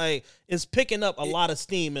behind it. Like, it's picking up a lot of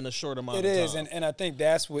steam in a short amount of time. It is, and I think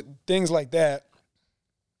that's what things like that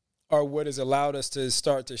are what has allowed us to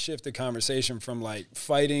start to shift the conversation from like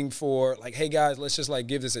fighting for like, hey guys, let's just like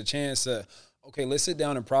give this a chance to, okay, let's sit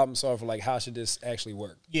down and problem solve for like, how should this actually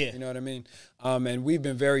work? Yeah. You know what I mean? And we've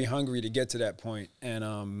been very hungry to get to that point,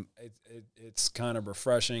 and it's kind of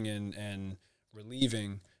refreshing and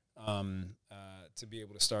relieving to be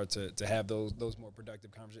able to start to have those more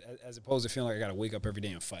productive conversations, as opposed to feeling like I got to wake up every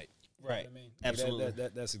day and fight. Right. You know what I mean? Absolutely.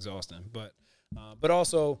 That's exhausting, but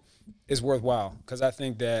also it's worthwhile, because I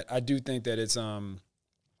do think that it's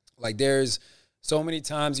like there's so many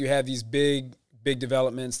times you have these big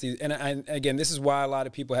developments, and again, this is why a lot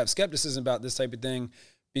of people have skepticism about this type of thing,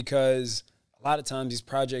 because a lot of times these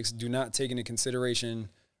projects do not take into consideration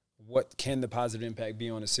what can the positive impact be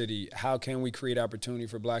on a city? How can we create opportunity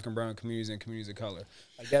for Black and brown communities and communities of color?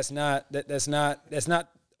 Like that's not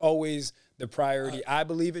always the priority I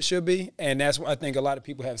believe it should be, and that's why I think a lot of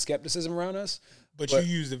people have skepticism around us. But you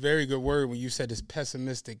used a very good word when you said this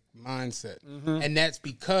pessimistic mindset. Mm-hmm. And that's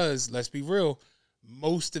because, let's be real,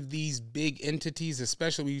 most of these big entities,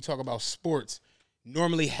 especially when you talk about sports,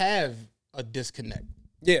 normally have a disconnect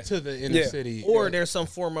to the inner city. Or there's some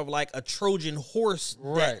form of like a Trojan horse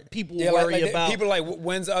that people worry about. People like,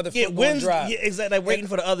 when's the other football drop? Yeah, exactly. Like waiting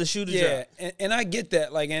for the other shoe to drop. And I get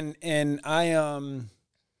that. Like, and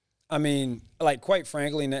I mean, like, quite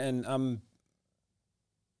frankly, and I'm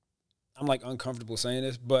like uncomfortable saying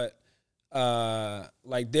this, but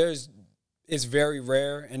like it's very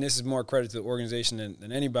rare, and this is more credit to the organization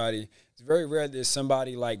than anybody. It's very rare there's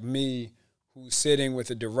somebody like me who's sitting with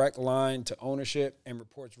a direct line to ownership and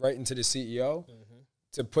reports right into the CEO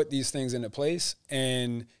to put these things into place.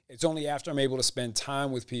 And it's only after I'm able to spend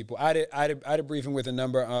time with people. I had a briefing with a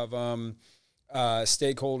number of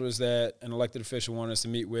stakeholders that an elected official wanted us to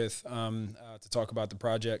meet with to talk about the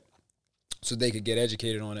project so they could get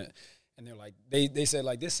educated on it. And they're like, they said,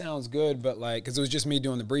 like, this sounds good, but like, because it was just me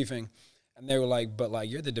doing the briefing. And they were like, but like,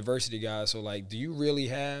 you're the diversity guy, so like, do you really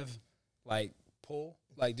have like pull?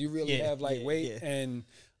 Like, do you really have like weight? Yeah. And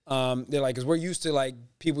they're like, because we're used to like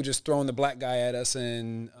people just throwing the black guy at us,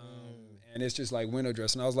 and it's just like window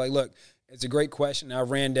dressing. And I was like, look, it's a great question. I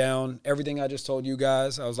ran down everything I just told you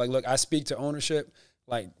guys. I was like, look, I speak to ownership,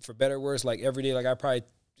 like, for better or worse, like every day. Like, I probably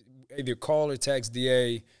either call or text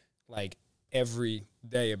DA like every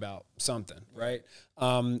day about something, right?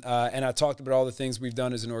 And I talked about all the things we've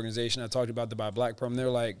done as an organization. I talked about the Buy Black program. They're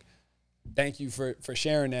like, thank you for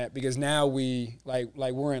sharing that, because now we like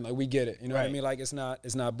we're in, like, we get it. You know what I mean? Like, it's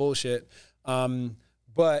not bullshit.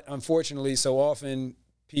 But unfortunately, so often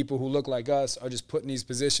people who look like us are just put in these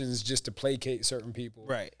positions just to placate certain people.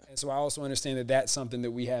 Right. And so I also understand that that's something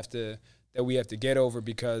that we have to get over,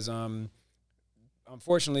 because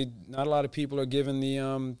unfortunately, not a lot of people are given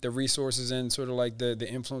the resources and sort of like the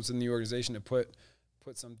influence in the organization to put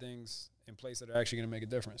some things in place that are actually going to make a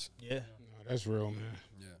difference. Yeah. No, that's real, man.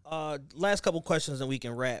 Yeah. Last couple questions and we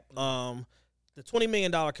can wrap. The $20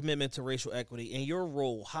 million commitment to racial equity, in your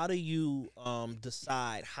role, how do you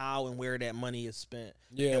decide how and where that money is spent?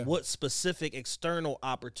 Yeah. And what specific external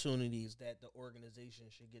opportunities that the organization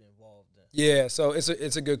should get involved in? Yeah, so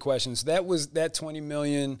it's a good question. So that $20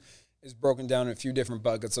 million is broken down in a few different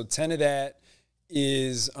buckets. So 10 of that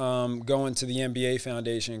is going to the NBA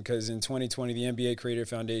Foundation, because in 2020, the NBA created a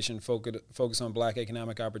foundation focused on Black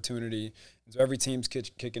economic opportunity. And so every team's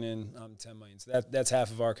kicking in $10 million. So that's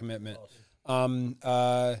half of our commitment. Awesome.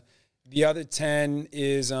 The other 10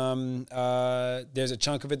 is there's a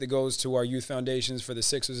chunk of it that goes to our youth foundations for the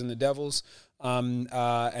Sixers and the Devils,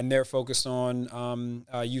 and they're focused on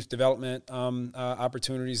youth development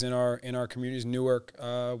opportunities in our communities. Newark,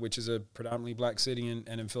 which is a predominantly Black city, and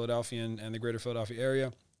in Philadelphia and the greater Philadelphia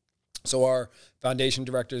area. So our foundation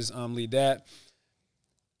directors lead that.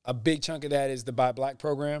 A big chunk of that is the Buy Black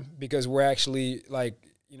program, because we're actually, like,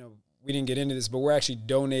 we didn't get into this, but we're actually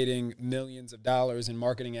donating millions of dollars in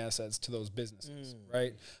marketing assets to those businesses,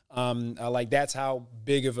 right? Like, that's how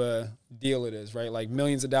big of a deal it is, right? Like,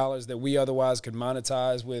 millions of dollars that we otherwise could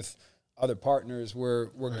monetize with other partners, we're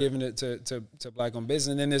giving it to Black-owned business.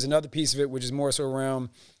 And then there's another piece of it, which is more so around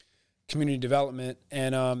community development,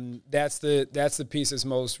 and that's the piece that's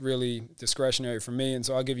most really discretionary for me. And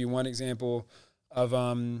so I'll give you one example of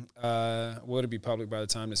it'll be public by the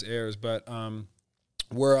time this airs, but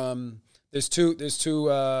there's two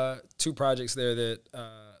projects there that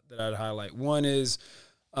I'd highlight. One is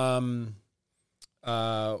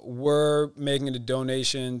we're making a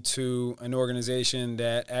donation to an organization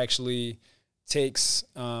that actually takes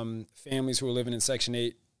families who are living in Section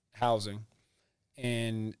 8 housing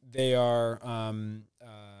and they are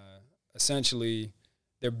essentially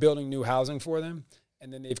they're building new housing for them,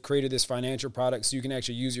 and then they've created this financial product so you can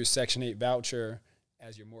actually use your Section 8 voucher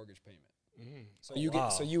as your mortgage payment. So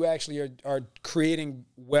you actually are creating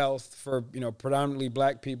wealth for predominantly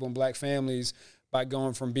black people and black families by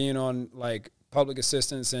going from being on like public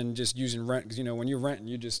assistance and just using rent, because when you're renting,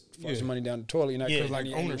 you just flush your money down the toilet. You're not creating like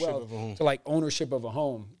any ownership wealth. of a home. So like ownership of a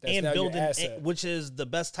home, that's and now building, your asset. which is the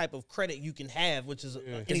best type of credit you can have, which is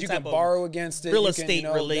any you type can of borrow against it, real you can, estate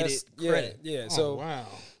related credit. Yeah. Oh, wow.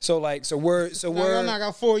 So we're Y'all knock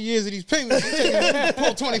out 4 years of these payments. You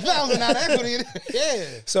pull 20,000 out of equity. Yeah.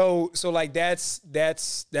 So like that's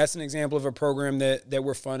an example of a program that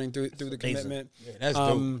we're funding through the commitment. Yeah, that's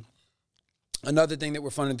dope. Another thing that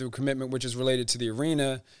we're funding through commitment, which is related to the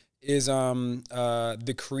arena, is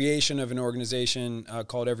the creation of an organization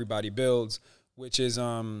called Everybody Builds, which is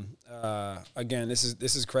again, this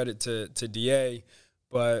is credit to DA,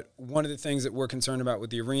 but one of the things that we're concerned about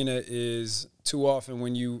with the arena is too often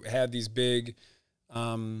when you have these big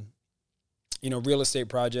real estate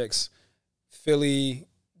projects, Philly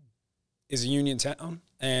is a union town,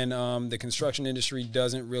 and the construction industry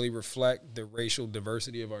doesn't really reflect the racial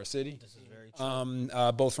diversity of our city. This is very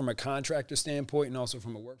true. Both from a contractor standpoint and also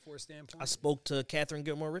from a workforce standpoint. I spoke to Catherine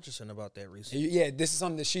Gilmore Richardson about that recently. Yeah, this is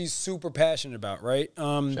something that she's super passionate about, right?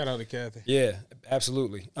 Shout out to Kathy. Yeah,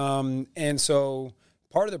 absolutely. And so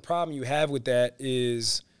part of the problem you have with that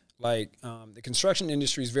is like the construction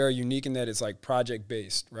industry is very unique in that it's like project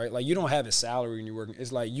based, right? Like you don't have a salary when you're working.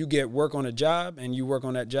 It's like you get work on a job and you work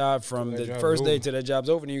on that job from the first day to that job's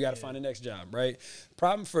over, and you got to find the next job, right?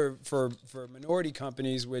 Problem for minority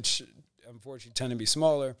companies, which unfortunately tend to be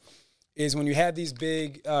smaller, is when you have these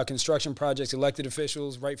big construction projects, elected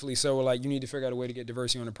officials, rightfully so, are like, you need to figure out a way to get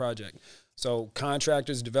diversity on the project. So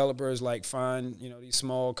contractors, developers, like find these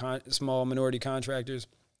small minority contractors,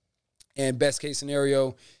 and best case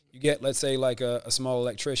scenario, you get, let's say, like a small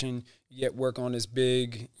electrician, you get work on this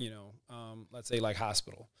big, let's say like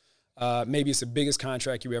hospital. Maybe it's the biggest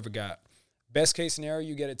contract you ever got. Best case scenario,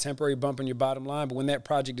 you get a temporary bump in your bottom line, but when that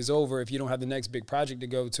project is over, if you don't have the next big project to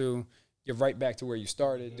go to, you're right back to where you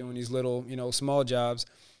started doing these little, small jobs.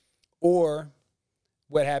 Or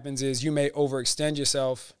what happens is you may overextend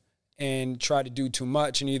yourself and try to do too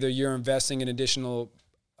much, and either you're investing in additional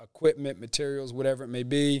equipment, materials, whatever it may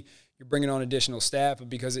be, you're bringing on additional staff, but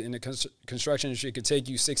because in the construction industry, it could take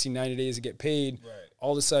you 60, 90 days to get paid. Right.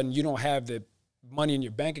 All of a sudden, you don't have the money in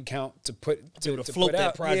your bank account to put to float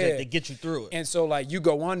that project to get you through it. And so, like, you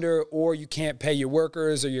go under, or you can't pay your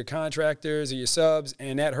workers or your contractors or your subs,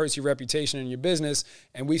 and that hurts your reputation in your business.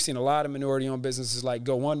 And we've seen a lot of minority-owned businesses like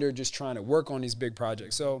go under just trying to work on these big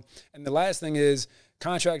projects. So, and the last thing is,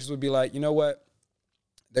 contractors would be like, you know what?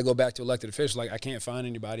 They go back to elected officials, like, I can't find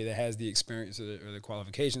anybody that has the experience or the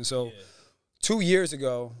qualification. So 2 years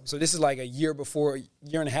ago, so this is like a year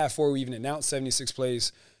and a half before we even announced 76th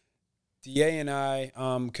Place, DA and I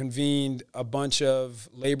convened a bunch of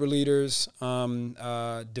labor leaders,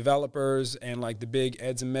 developers, and like the big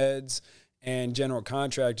eds and meds and general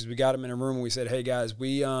contractors. We got them in a room and we said, hey, guys,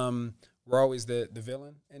 we're always the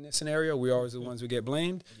villain in this scenario. We're always the ones who get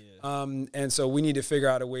blamed. Yeah. And so we need to figure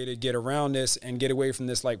out a way to get around this and get away from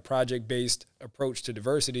this like project-based approach to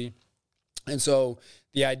diversity. And so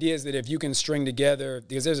the idea is that if you can string together,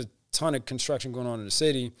 because there's a ton of construction going on in the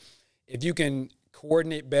city, if you can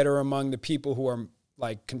coordinate better among the people who are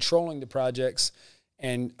like controlling the projects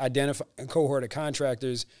and identify a cohort of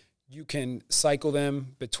contractors, you can cycle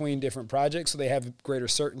them between different projects so they have greater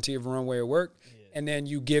certainty of runway of work. Yeah. And then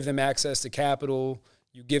you give them access to capital,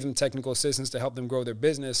 you give them technical assistance to help them grow their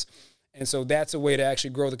business. And so that's a way to actually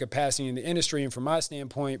grow the capacity in the industry. And from my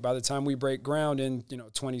standpoint, by the time we break ground in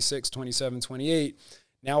 26, 27, 28,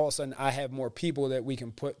 now all of a sudden I have more people that we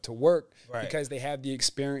can put to work because they have the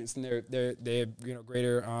experience and they have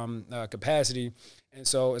greater capacity. And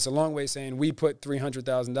so it's a long way saying we put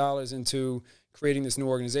 $300,000 into creating this new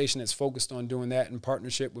organization that's focused on doing that in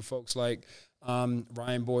partnership with folks like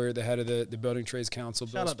Ryan Boyer, the head of the Building Trades Council.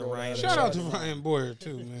 Shout out to Ryan. Shout out to Ryan Boyer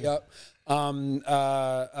too, man. Yep.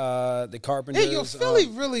 The Carpenters. Hey, yo, Philly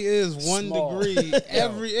really is 1 degree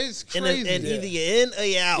every. It's crazy. And either you're in or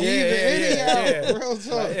you're out. Either in or out. Real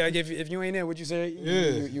talk. Like if you ain't in, what you say?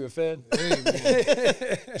 You a Fed?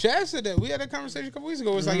 Hey, Chad said that. We had that conversation a couple weeks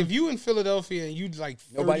ago. It's like if you in Philadelphia and you like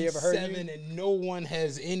 37 nobody ever heard of you? And no one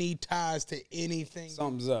has any ties to anything.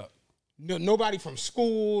 Something's up. No, nobody from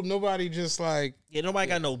school. Nobody just like nobody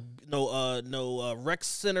got no No rec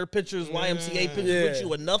center pictures, YMCA pictures with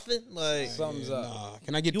you or nothing. Like something's up. Nah.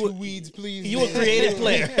 Can I get two weeds, please? You a creative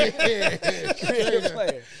player. Creative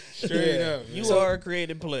player. Straight up. You are a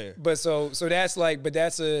creative player. But so that's like, but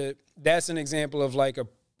that's an example of like a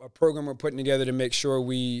program we're putting together to make sure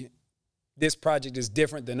this project is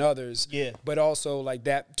different than others. Yeah. But also like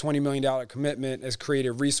that $20 million commitment has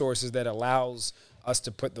created resources that allows us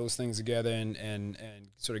to put those things together and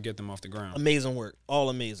sort of get them off the ground. Amazing work. All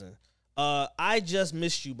amazing. I just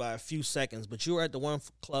missed you by a few seconds, but you were at the One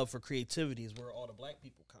Club for Creativities where all the Black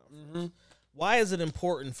people conference. Mm-hmm. Why is it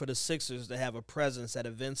important for the Sixers to have a presence at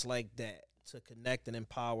events like that to connect and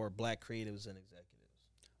empower Black creatives and executives?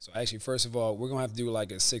 So actually, first of all, we're gonna have to do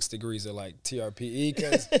like a 6 degrees of like TRPE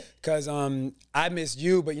because I missed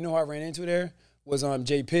you, but you know who I ran into there was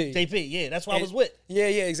JP. JP, yeah, that's what I was with. Yeah,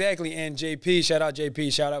 exactly. And JP, shout out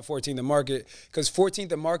JP, shout out 14th and Market, because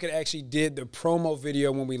 14th and Market actually did the promo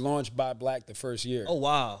video when we launched Buy Black the first year. Oh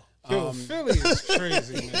wow, yo, Philly is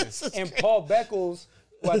crazy, man. And Paul Beckles,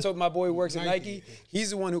 who I told my boy works at Nike, he's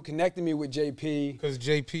the one who connected me with JP. Because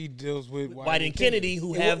JP deals with White and Kennedy,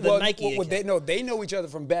 who have the Nike. They know each other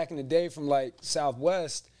from back in the day from like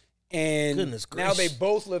Southwest. And now they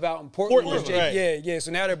both live out in Portland. Right. Yeah. So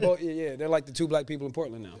now they're both, they're like the 2 Black people in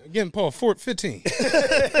Portland now. Again, Paul, 15. You know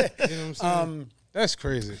what I'm saying? That's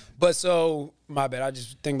crazy. But so, my bad, I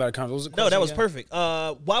just think about a conversation. No, that was perfect.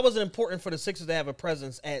 Why was it important for the Sixers to have a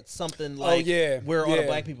presence at something like where all the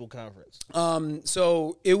Black people conference?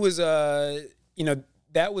 So it was,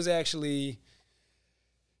 that was actually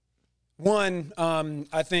one,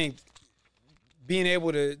 I think, being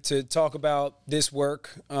able to talk about this work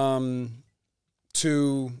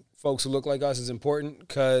to folks who look like us is important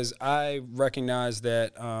because I recognize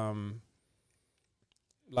that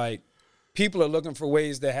like people are looking for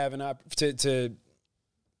ways to have to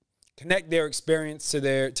connect their experience to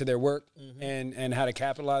their work and how to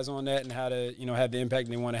capitalize on that and how to have the impact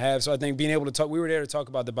they want to have. So I think being able to talk, we were there to talk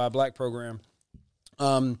about the Buy Black program,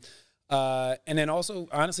 and then also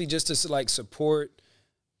honestly just to like support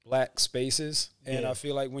Black spaces. And I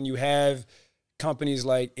feel like when you have companies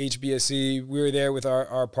like HBSC, we were there with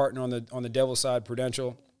our partner on the Devil side,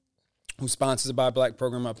 Prudential, who sponsors the Buy Black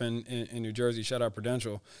program up in New Jersey. Shout out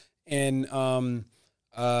Prudential. And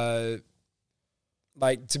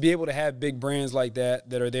like to be able to have big brands like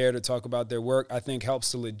that are there to talk about their work, I think helps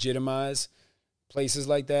to legitimize places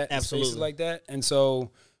like that, absolutely, spaces like that. And so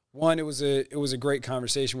one, it was a great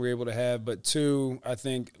conversation we were able to have, but two, I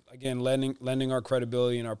think again lending our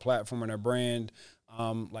credibility and our platform and our brand,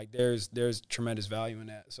 like there's tremendous value in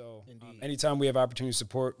that. So anytime we have opportunity to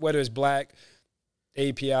support, whether it's Black,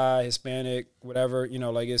 API, Hispanic, whatever,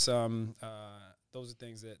 like it's those are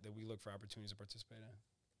things that we look for opportunities to participate in.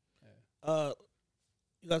 Yeah.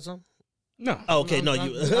 You got some? No. Oh, okay,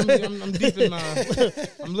 I'm deep in my.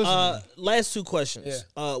 I'm listening. Last 2 questions.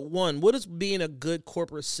 Yeah. One, what does being a good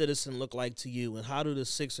corporate citizen look like to you, and how do the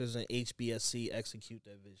Sixers and HBSC execute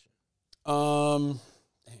that vision?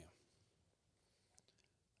 Damn.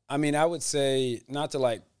 I mean, I would say not to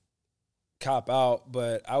like cop out,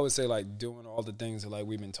 but I would say like doing all the things that like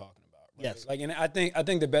we've been talking about. Right? Yes. Like, and I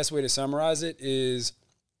think the best way to summarize it is,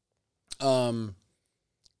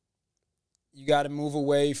 you got to move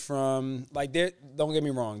away from like there. Don't get me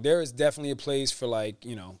wrong. There is definitely a place for like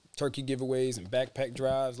turkey giveaways and backpack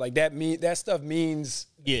drives. Like that stuff means.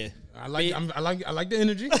 Yeah, I like the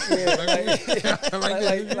energy.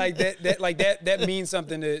 That means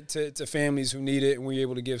something to families who need it, and we're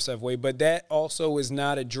able to give stuff away. But that also is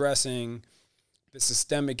not addressing the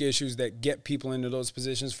systemic issues that get people into those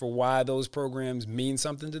positions for why those programs mean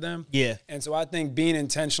something to them. Yeah, and so I think being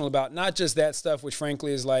intentional about not just that stuff, which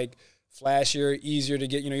frankly is like flashier, easier to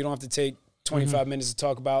get. You don't have to take 25 minutes to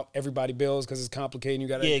talk about everybody bills because it's complicated. You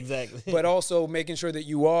got to exactly. But also making sure that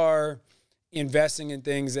you are investing in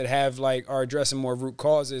things that have like are addressing more root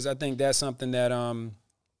causes. I think that's something that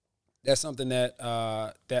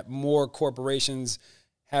that more corporations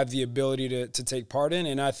have the ability to take part in.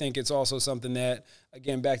 And I think it's also something that,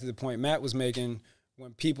 again, back to the point Matt was making,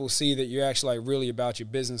 when people see that you're actually like really about your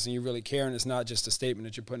business and you really care, and it's not just a statement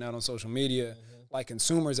that you're putting out on social media, like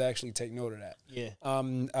consumers actually take note of that. Yeah.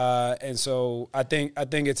 And so I think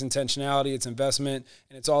it's intentionality, it's investment,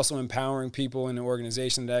 and it's also empowering people in the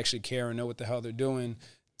organization that actually care and know what the hell they're doing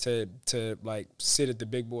to like sit at the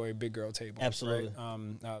big boy, big girl table. Absolutely.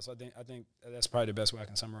 Right? So I think that's probably the best way I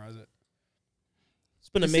can summarize it. It's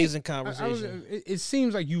been an amazing conversation. It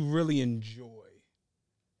seems like you really enjoy.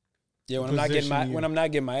 Yeah, when I'm not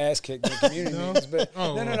getting my ass kicked in the community meetings, but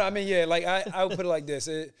no. I mean, yeah, like I would put it like this.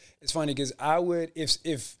 It's funny because I would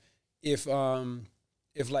if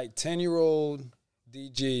like 10-year-old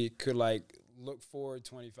DG could like look forward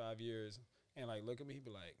 25 years and like look at me, he'd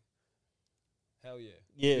be like, hell yeah.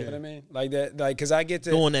 Yeah. You know what I mean? Like that, like, cause I get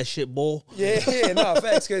to doing that shit, bull. Yeah, no,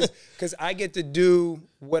 facts. Cause I get to do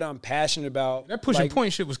what I'm passionate about. That pushing like,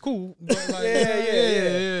 point shit was cool. But like,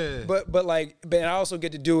 yeah. But I also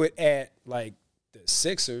get to do it at like the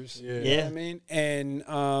Sixers. Yeah. You know what I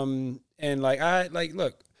mean? And like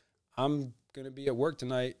look, I'm gonna be at work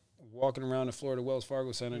tonight, walking around the Florida Wells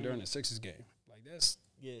Fargo Center during the Sixers game. Like that's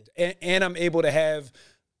and I'm able to have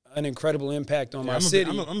an incredible impact on my city.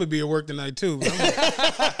 I'm gonna be at work tonight too.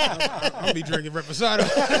 I'm gonna be drinking reposado.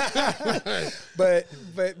 but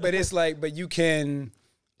it's like, but you can,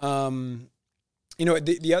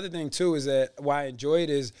 the other thing too is that why I enjoy it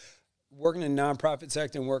is working in the nonprofit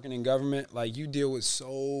sector and working in government. Like you deal with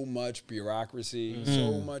so much bureaucracy,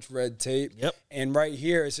 so much red tape. Yep. And right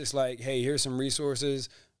here, it's just like, hey, here's some resources.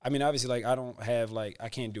 I mean, obviously, like, I don't have, like, I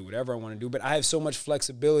can't do whatever I want to do, but I have so much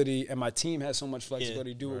flexibility, and my team has so much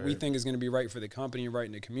flexibility to do what we think is going to be right for the company and right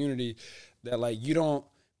in the community that, like, you don't,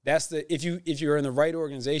 that's the, if you're in the right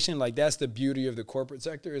organization, like, that's the beauty of the corporate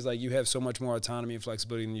sector is, like, you have so much more autonomy and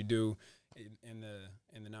flexibility than you do in the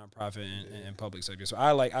nonprofit and public sector. So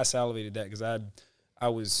I salivated that because I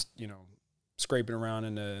was, scraping around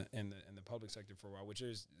in the public sector for a while, which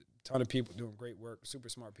is a ton of people doing great work, super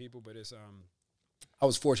smart people, but it's, I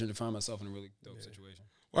was fortunate to find myself in a really dope situation.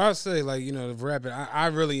 Well, I'll say, like, to wrap it, I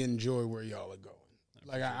really enjoy where y'all are going.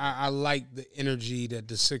 Like, I like the energy that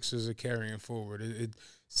the Sixers are carrying forward. It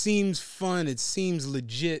seems fun. It seems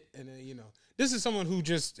legit. And, this is someone who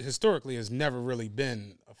just historically has never really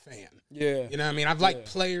been a fan. Yeah. You know what I mean? I've liked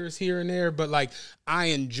players here and there, but, like, I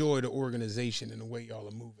enjoy the organization and the way y'all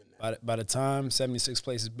are moving now. By the time 76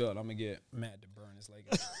 Place is built, I'm going to get mad to burn his leg.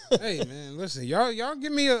 Hey, man, listen, y'all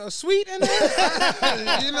give me a suite in there?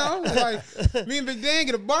 Like, me and Big Dan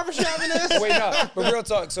get a barbershop in there? Wait, no, but real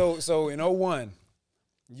talk. So in 2001,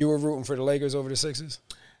 you were rooting for the Lakers over the Sixers?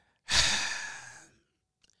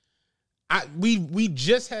 We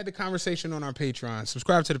just had the conversation on our Patreon.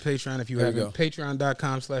 Subscribe to the Patreon if you haven't.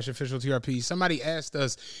 Patreon.com/officialTRP. Somebody asked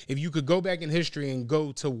us if you could go back in history and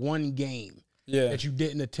go to one game that you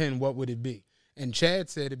didn't attend, what would it be? And Chad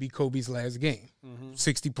said it'd be Kobe's last game.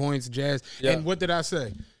 60 points, Jazz. Yeah. And what did I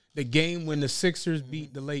say? The game when the Sixers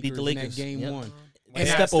beat the Lakers in that game one. And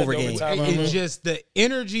step over game. It's just the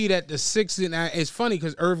energy that the Sixers, and it's funny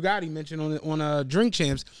because Irv Gotti mentioned on Drink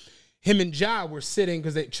Champs, him and Ja were sitting,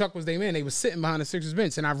 because Chuck was their man, they were sitting behind the Sixers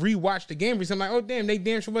bench. And I rewatched the game recently. I'm like, oh, damn, they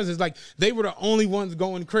damn sure was. It's like they were the only ones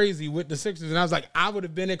going crazy with the Sixers. And I was like, I would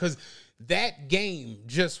have been there because that game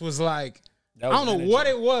just was like, I don't know what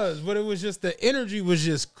it was, but it was just, the energy was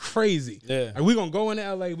just crazy. Yeah. Like, we're going to go into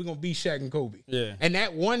L.A., we're going to beat Shaq and Kobe. Yeah. And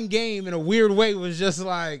that one game, in a weird way, was just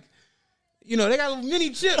like, they got a little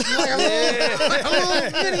mini chip. Like a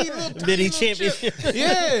little mini championship.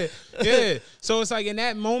 Yeah. So it's like, in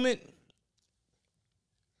that moment,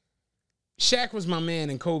 Shaq was my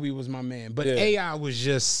man and Kobe was my man. But AI was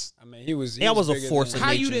just, I mean, he was a force of nature.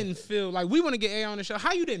 How you didn't feel, like, we want to get AI on the show.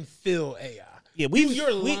 How you didn't feel AI? Yeah,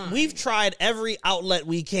 we've tried every outlet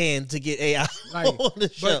we can to get AI on the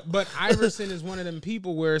show. But Iverson is one of them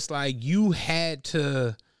people where it's like you had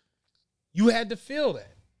to feel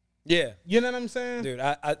that. Yeah, you know what I'm saying, dude.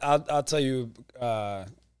 I'll tell you,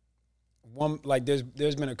 one, like, there's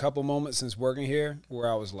been a couple moments since working here where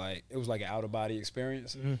I was like, it was like an out of body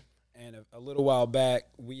experience. And a little while back,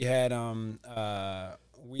 we had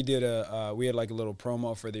we had like a little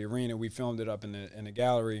promo for the arena. We filmed it up in the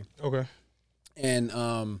gallery. Okay. And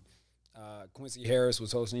Quincy Harris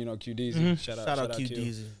was hosting, QDZ. Shout out Q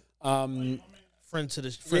Deezy. Friend to the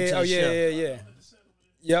show.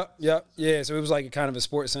 Yeah. So it was like a kind of a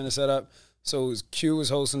sports center setup. So it was Q was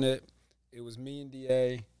hosting it. It was me and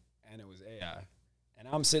DA, and it was AI. And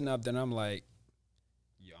I'm sitting up there, and I'm like,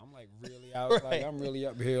 yo, I'm like really out. Right. Like, I'm really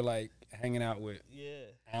up here, like, hanging out with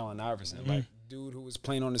Allen Iverson, like dude who was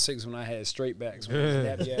playing on the Sixers when I had straight backs. When I was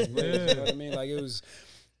nappy ass braids, you know what I mean? Like, it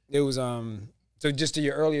was so just to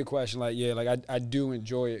your earlier question, like, I do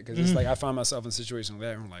enjoy it because it's like I find myself in situations like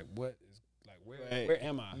that and I'm like, what is, like, where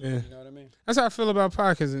am I? You know what I mean? That's how I feel about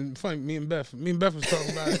podcasts. And funny, me and Beth was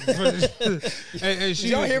talking about it. and she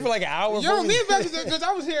y'all here for like an hour? Yo, me and Beth, because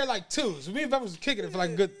I was here like 2. So me and Beth was kicking it for like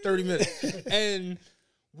a good 30 minutes. And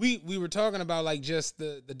we were talking about like just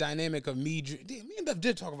the dynamic of me. Me and Duff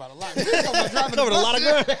did talk about a lot. We talking about driving covered a lot of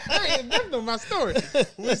ground. That's not my story.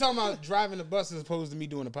 We were talking about driving the bus as opposed to me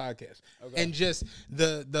doing a podcast, and just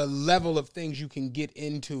the level of things you can get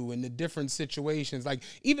into and the different situations. Like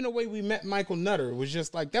even the way we met Michael Nutter was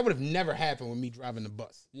just like that would have never happened with me driving the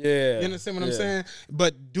bus. Yeah, you understand what I'm saying?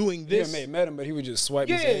 But doing this, you met him, but he would just swipe.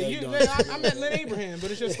 Yeah, I met Lynn Abraham, but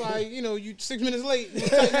it's just like you 6 minutes late. You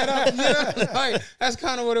tighten that up, like that's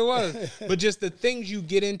kind of what it was. But just the things you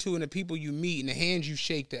get into and the people you meet and the hands you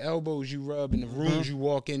shake, the elbows you rub, and the rooms you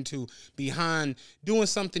walk into behind doing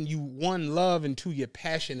something you, one, love, and two, you're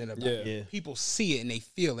passionate about. Yeah. People see it and they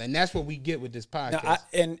feel it. And that's what we get with this podcast. Now,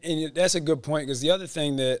 and that's a good point, because the other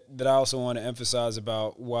thing that I also want to emphasize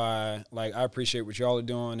about why, like, I appreciate what y'all are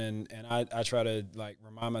doing, and I try to, like,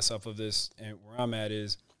 remind myself of this, and where I'm at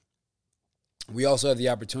is we also have the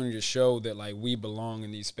opportunity to show that, like, we belong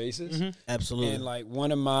in these spaces. Mm-hmm. Absolutely. And, like,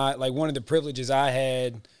 one of the privileges I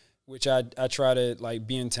had, which I try to, like,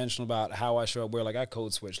 be intentional about how I show up, where, like, I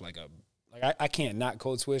code switch I can't not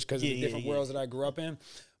code switch because of the different worlds that I grew up in.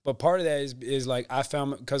 But part of that is like, I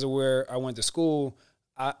found, because of where I went to school,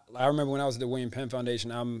 I remember when I was at the William Penn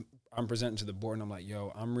Foundation, I'm presenting to the board, and I'm like,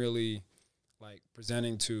 yo, I'm really, like,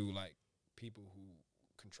 presenting to, like, people who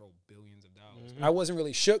control billions of dollars. Mm-hmm. I wasn't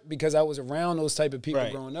really shook because I was around those type of people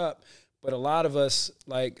growing up. But a lot of us,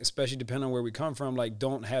 like, especially depending on where we come from, like,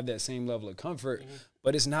 don't have that same level of comfort. Mm-hmm.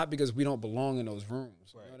 But it's not because we don't belong in those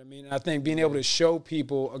rooms. Right. You know what I mean? And I think being able to show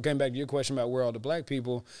people, again, back to your question about where all the black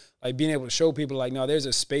people, like, being able to show people, like, no, there's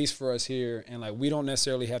a space for us here. And, like, we don't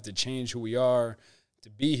necessarily have to change who we are to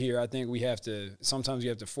be here. I think sometimes you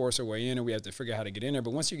have to force our way in, and we have to figure out how to get in there.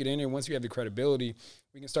 But once you get in there, once you have the credibility,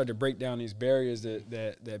 we can start to break down these barriers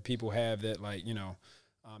that people have that, like, you know,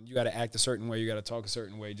 you got to act a certain way, you got to talk a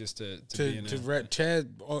certain way just to be in there.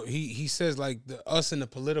 Chad, he says, like, us in the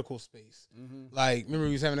political space. Mm-hmm. Like, remember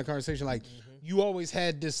we was having a conversation, like, you always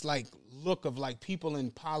had this, like, look of, like, people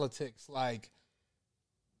in politics, like,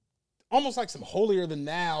 almost like some holier than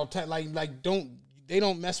thou type, like they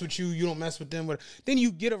don't mess with you, you don't mess with them. Then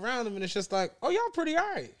you get around them and it's just like, oh, y'all pretty all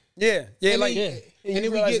right. Yeah, and like, and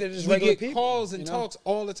then we get calls and talks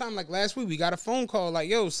all the time. Like last week, we got a phone call like,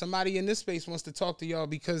 yo, somebody in this space wants to talk to y'all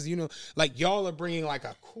because, you know, like, y'all are bringing, like,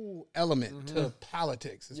 a cool element to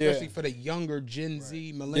politics, especially for the younger Gen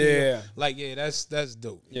Z millennial. Yeah. Like, that's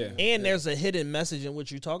dope. Yeah. And there's a hidden message in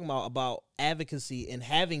what you're talking about advocacy and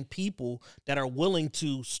having people that are willing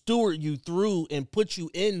to steward you through and put you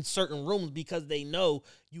in certain rooms because they know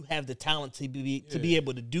you have the talent to be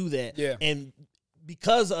able to do that. Yeah. And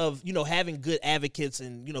because of, you know, having good advocates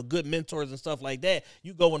and, you know, good mentors and stuff like that,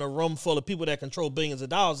 you go in a room full of people that control billions of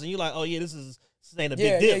dollars and you're like, oh yeah, this ain't a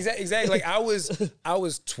big deal. Yeah, exactly. Like I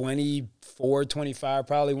was 24, 25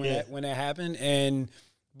 probably when that happened.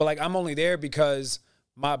 But like, I'm only there because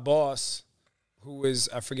my boss, who was,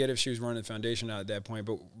 I forget if she was running the foundation out at that point,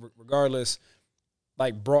 but regardless,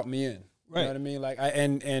 like, brought me in. Right. You know what I mean? Like,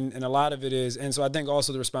 and a lot of it is, and so I think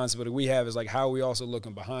also the responsibility we have is, like, how are we also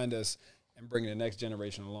looking behind us and bringing the next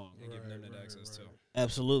generation along and giving them that access too.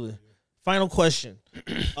 Absolutely. Final question.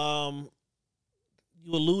 You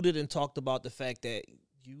alluded and talked about the fact that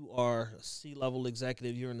you are a C-level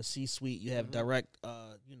executive. You're in the C-suite. You have direct,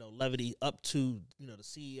 levity up to, you know, the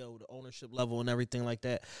CEO, the ownership level, and everything like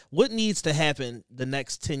that. What needs to happen the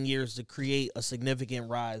next 10 years to create a significant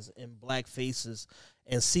rise in black faces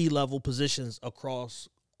and C-level positions across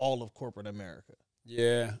all of corporate America?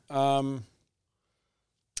 Yeah.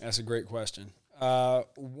 That's a great question.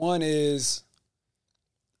 One is,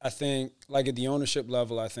 I think, like, at the ownership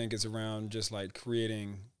level, I think it's around just, like,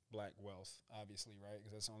 creating black wealth, obviously, right?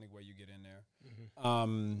 Because that's the only way you get in there.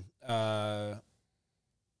 Mm-hmm.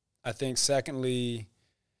 I think, secondly,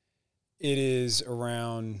 it is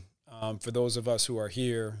around, for those of us who are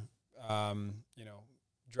here, you know,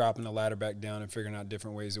 dropping the ladder back down and figuring out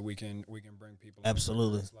different ways that we can bring people.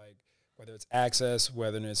 Absolutely. Like, whether it's access,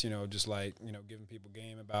 whether it's, you know, just like, you know, giving people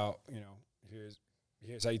game about, you know, here's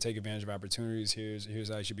how you take advantage of opportunities. Here's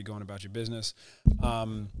how you should be going about your business.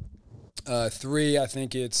 3, I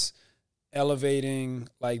think it's elevating,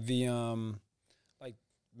 like, the, like,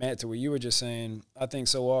 Matt, to what you were just saying. I think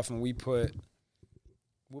so often we'll put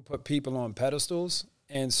people on pedestals.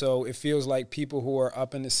 And so it feels like people who are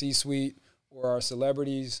up in the C-suite or are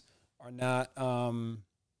celebrities are not,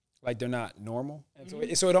 like, they're not normal, and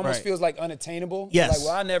so it almost feels like unattainable. Yes. Like,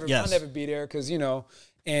 well, I'll never be there because, you know,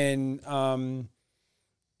 and so,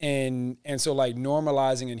 like,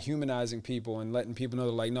 normalizing and humanizing people and letting people know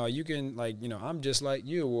that, like, no, you can, like, you know, I'm just like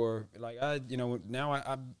you, or like,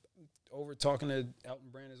 I'm over talking to Elton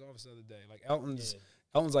Brandon's office the other day. Like, Elton's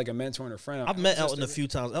Elton's like a mentor and a friend. I've met Elton a few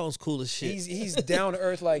times. Elton's cool as shit. He's down to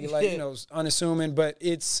earth, like unassuming, but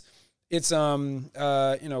it's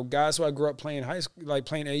guys who I grew up playing high school, like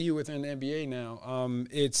playing AU with in the NBA now.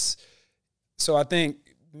 So I think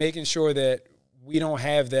making sure that we don't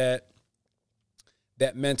have that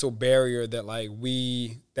mental barrier that like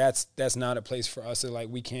that's not a place for us, that like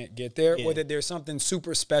we can't get there, or that there's something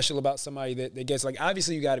super special about somebody that gets, like,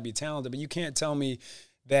 obviously you got to be talented, but you can't tell me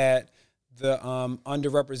that the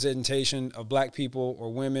underrepresentation of black people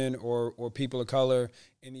or women or people of color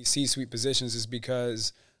in these C-suite positions is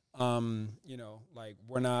because like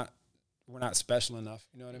we're not special enough.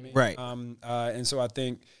 You know what I mean? Right. And so I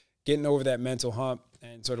think getting over that mental hump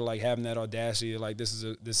and sort of like having that audacity, like this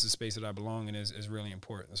is a space that I belong in, is really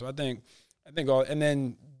important. So I think all, and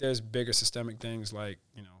then there's bigger systemic things like,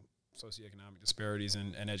 socioeconomic disparities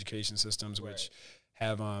and education systems, which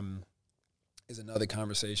have is another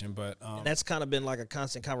conversation. But and that's kind of been like a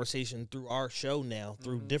constant conversation through our show now,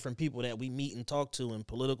 through different people that we meet and talk to in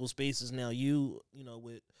political spaces. Now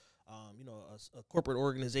with a corporate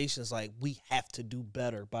organization is like, we have to do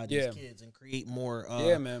better by these kids and create more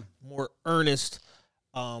more earnest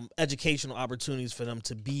educational opportunities for them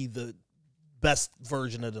to be the best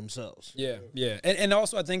version of themselves. And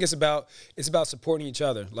also I think it's about supporting each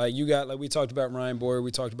other. Like we talked about Ryan Boyer,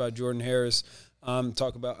 we talked about Jordan Harris,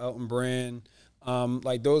 talk about Elton Brand.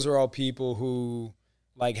 Like those are all people who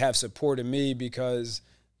like have supported me because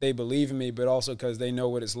they believe in me, but also because they know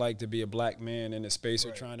what it's like to be a black man in a space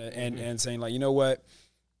of trying to and saying like, you know what,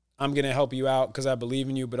 I'm gonna help you out because I believe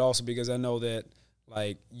in you, but also because I know that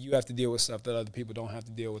like you have to deal with stuff that other people don't have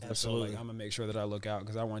to deal with. Absolutely. So like I'm gonna make sure that I look out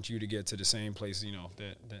because I want you to get to the same place, that I'm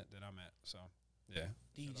at. So yeah.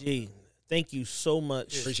 DG, thank you so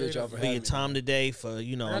much. Appreciate y'all for your time today, for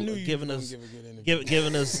giving us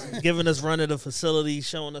run of the facility,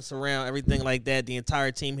 showing us around, everything like that. The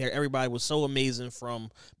entire team here, everybody was so amazing from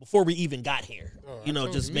before we even got here.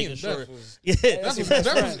 Just making sure.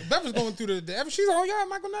 Beth was going through the she's like, oh yeah,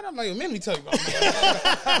 Michael Nutt. I'm like, man, let me tell you about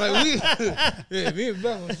that. Me and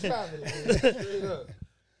Beth was straight up.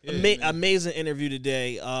 Amazing interview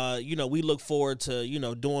today. We look forward to,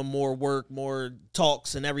 doing more work, more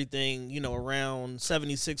talks and everything, around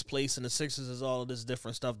 76th place and the Sixers as all of this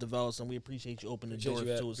different stuff develops, and we appreciate you opening the doors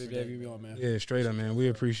to us today. Yeah, straight up, man. We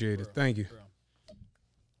appreciate it. Thank you.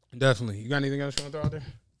 Definitely. You got anything else you want to throw out there?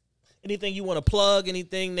 Anything you want to plug,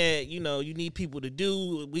 anything that, you need people to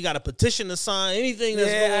do? We got a petition to sign, anything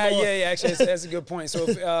that's going on? Yeah, actually, that's a good point. So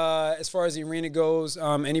as far as the arena goes,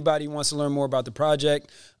 anybody who wants to learn more about the project,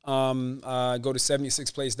 go to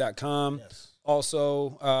 76place.com. Yes.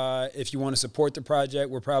 Also, if you want to support the project,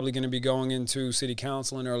 we're probably going to be going into city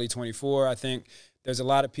council in early 24. I think there's a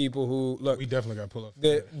lot of people who look. We definitely got to pull up.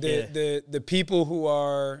 The people who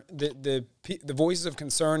are the voices of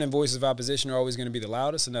concern and voices of opposition are always going to be the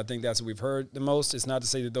loudest, and I think that's what we've heard the most. It's not to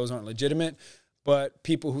say that those aren't legitimate, but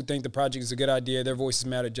people who think the project is a good idea, their voices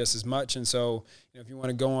matter just as much. And so, if you want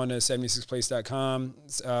to go on to 76place.com,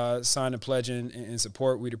 sign a pledge and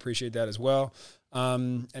support, we'd appreciate that as well.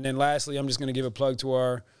 And then lastly, I'm just going to give a plug to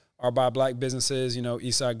our Buy Black businesses,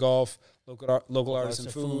 Eastside Golf, local artists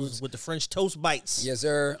and foods. With the French toast bites. Yes,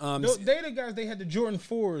 sir. They the guys, they had the Jordan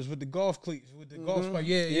 4s with the golf cleats, with the golf spike.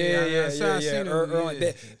 Yeah.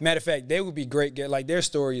 Matter of fact, they would be great. Like, their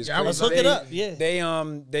story is crazy. Let's hook it up. Yeah.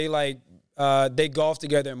 They golf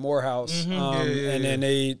together at Morehouse, and then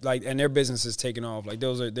and their business is taking off. Like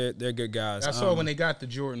they're good guys. I saw when they got the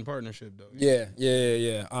Jordan partnership though. Yeah.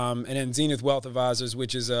 And then Zenith Wealth Advisors,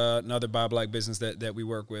 which is another Buy Black business that we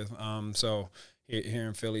work with. So here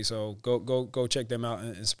in Philly, so go check them out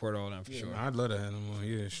and support all of them for sure. I'd love to have them on.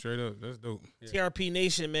 Yeah, straight up, that's dope. Yeah. TRP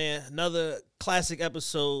Nation, man, another classic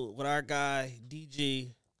episode with our guy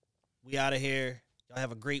DG. We out of here. Y'all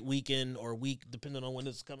have a great weekend or week, depending on when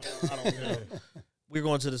this is coming out. I don't know. We're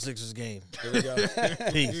going to the Sixers game. Here we go.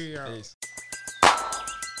 Peace.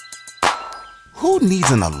 Who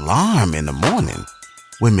needs an alarm in the morning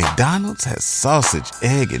when McDonald's has sausage,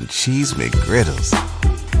 egg, and cheese McGriddles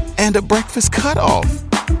and a breakfast cutoff?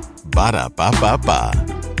 Ba-da-ba-ba-ba.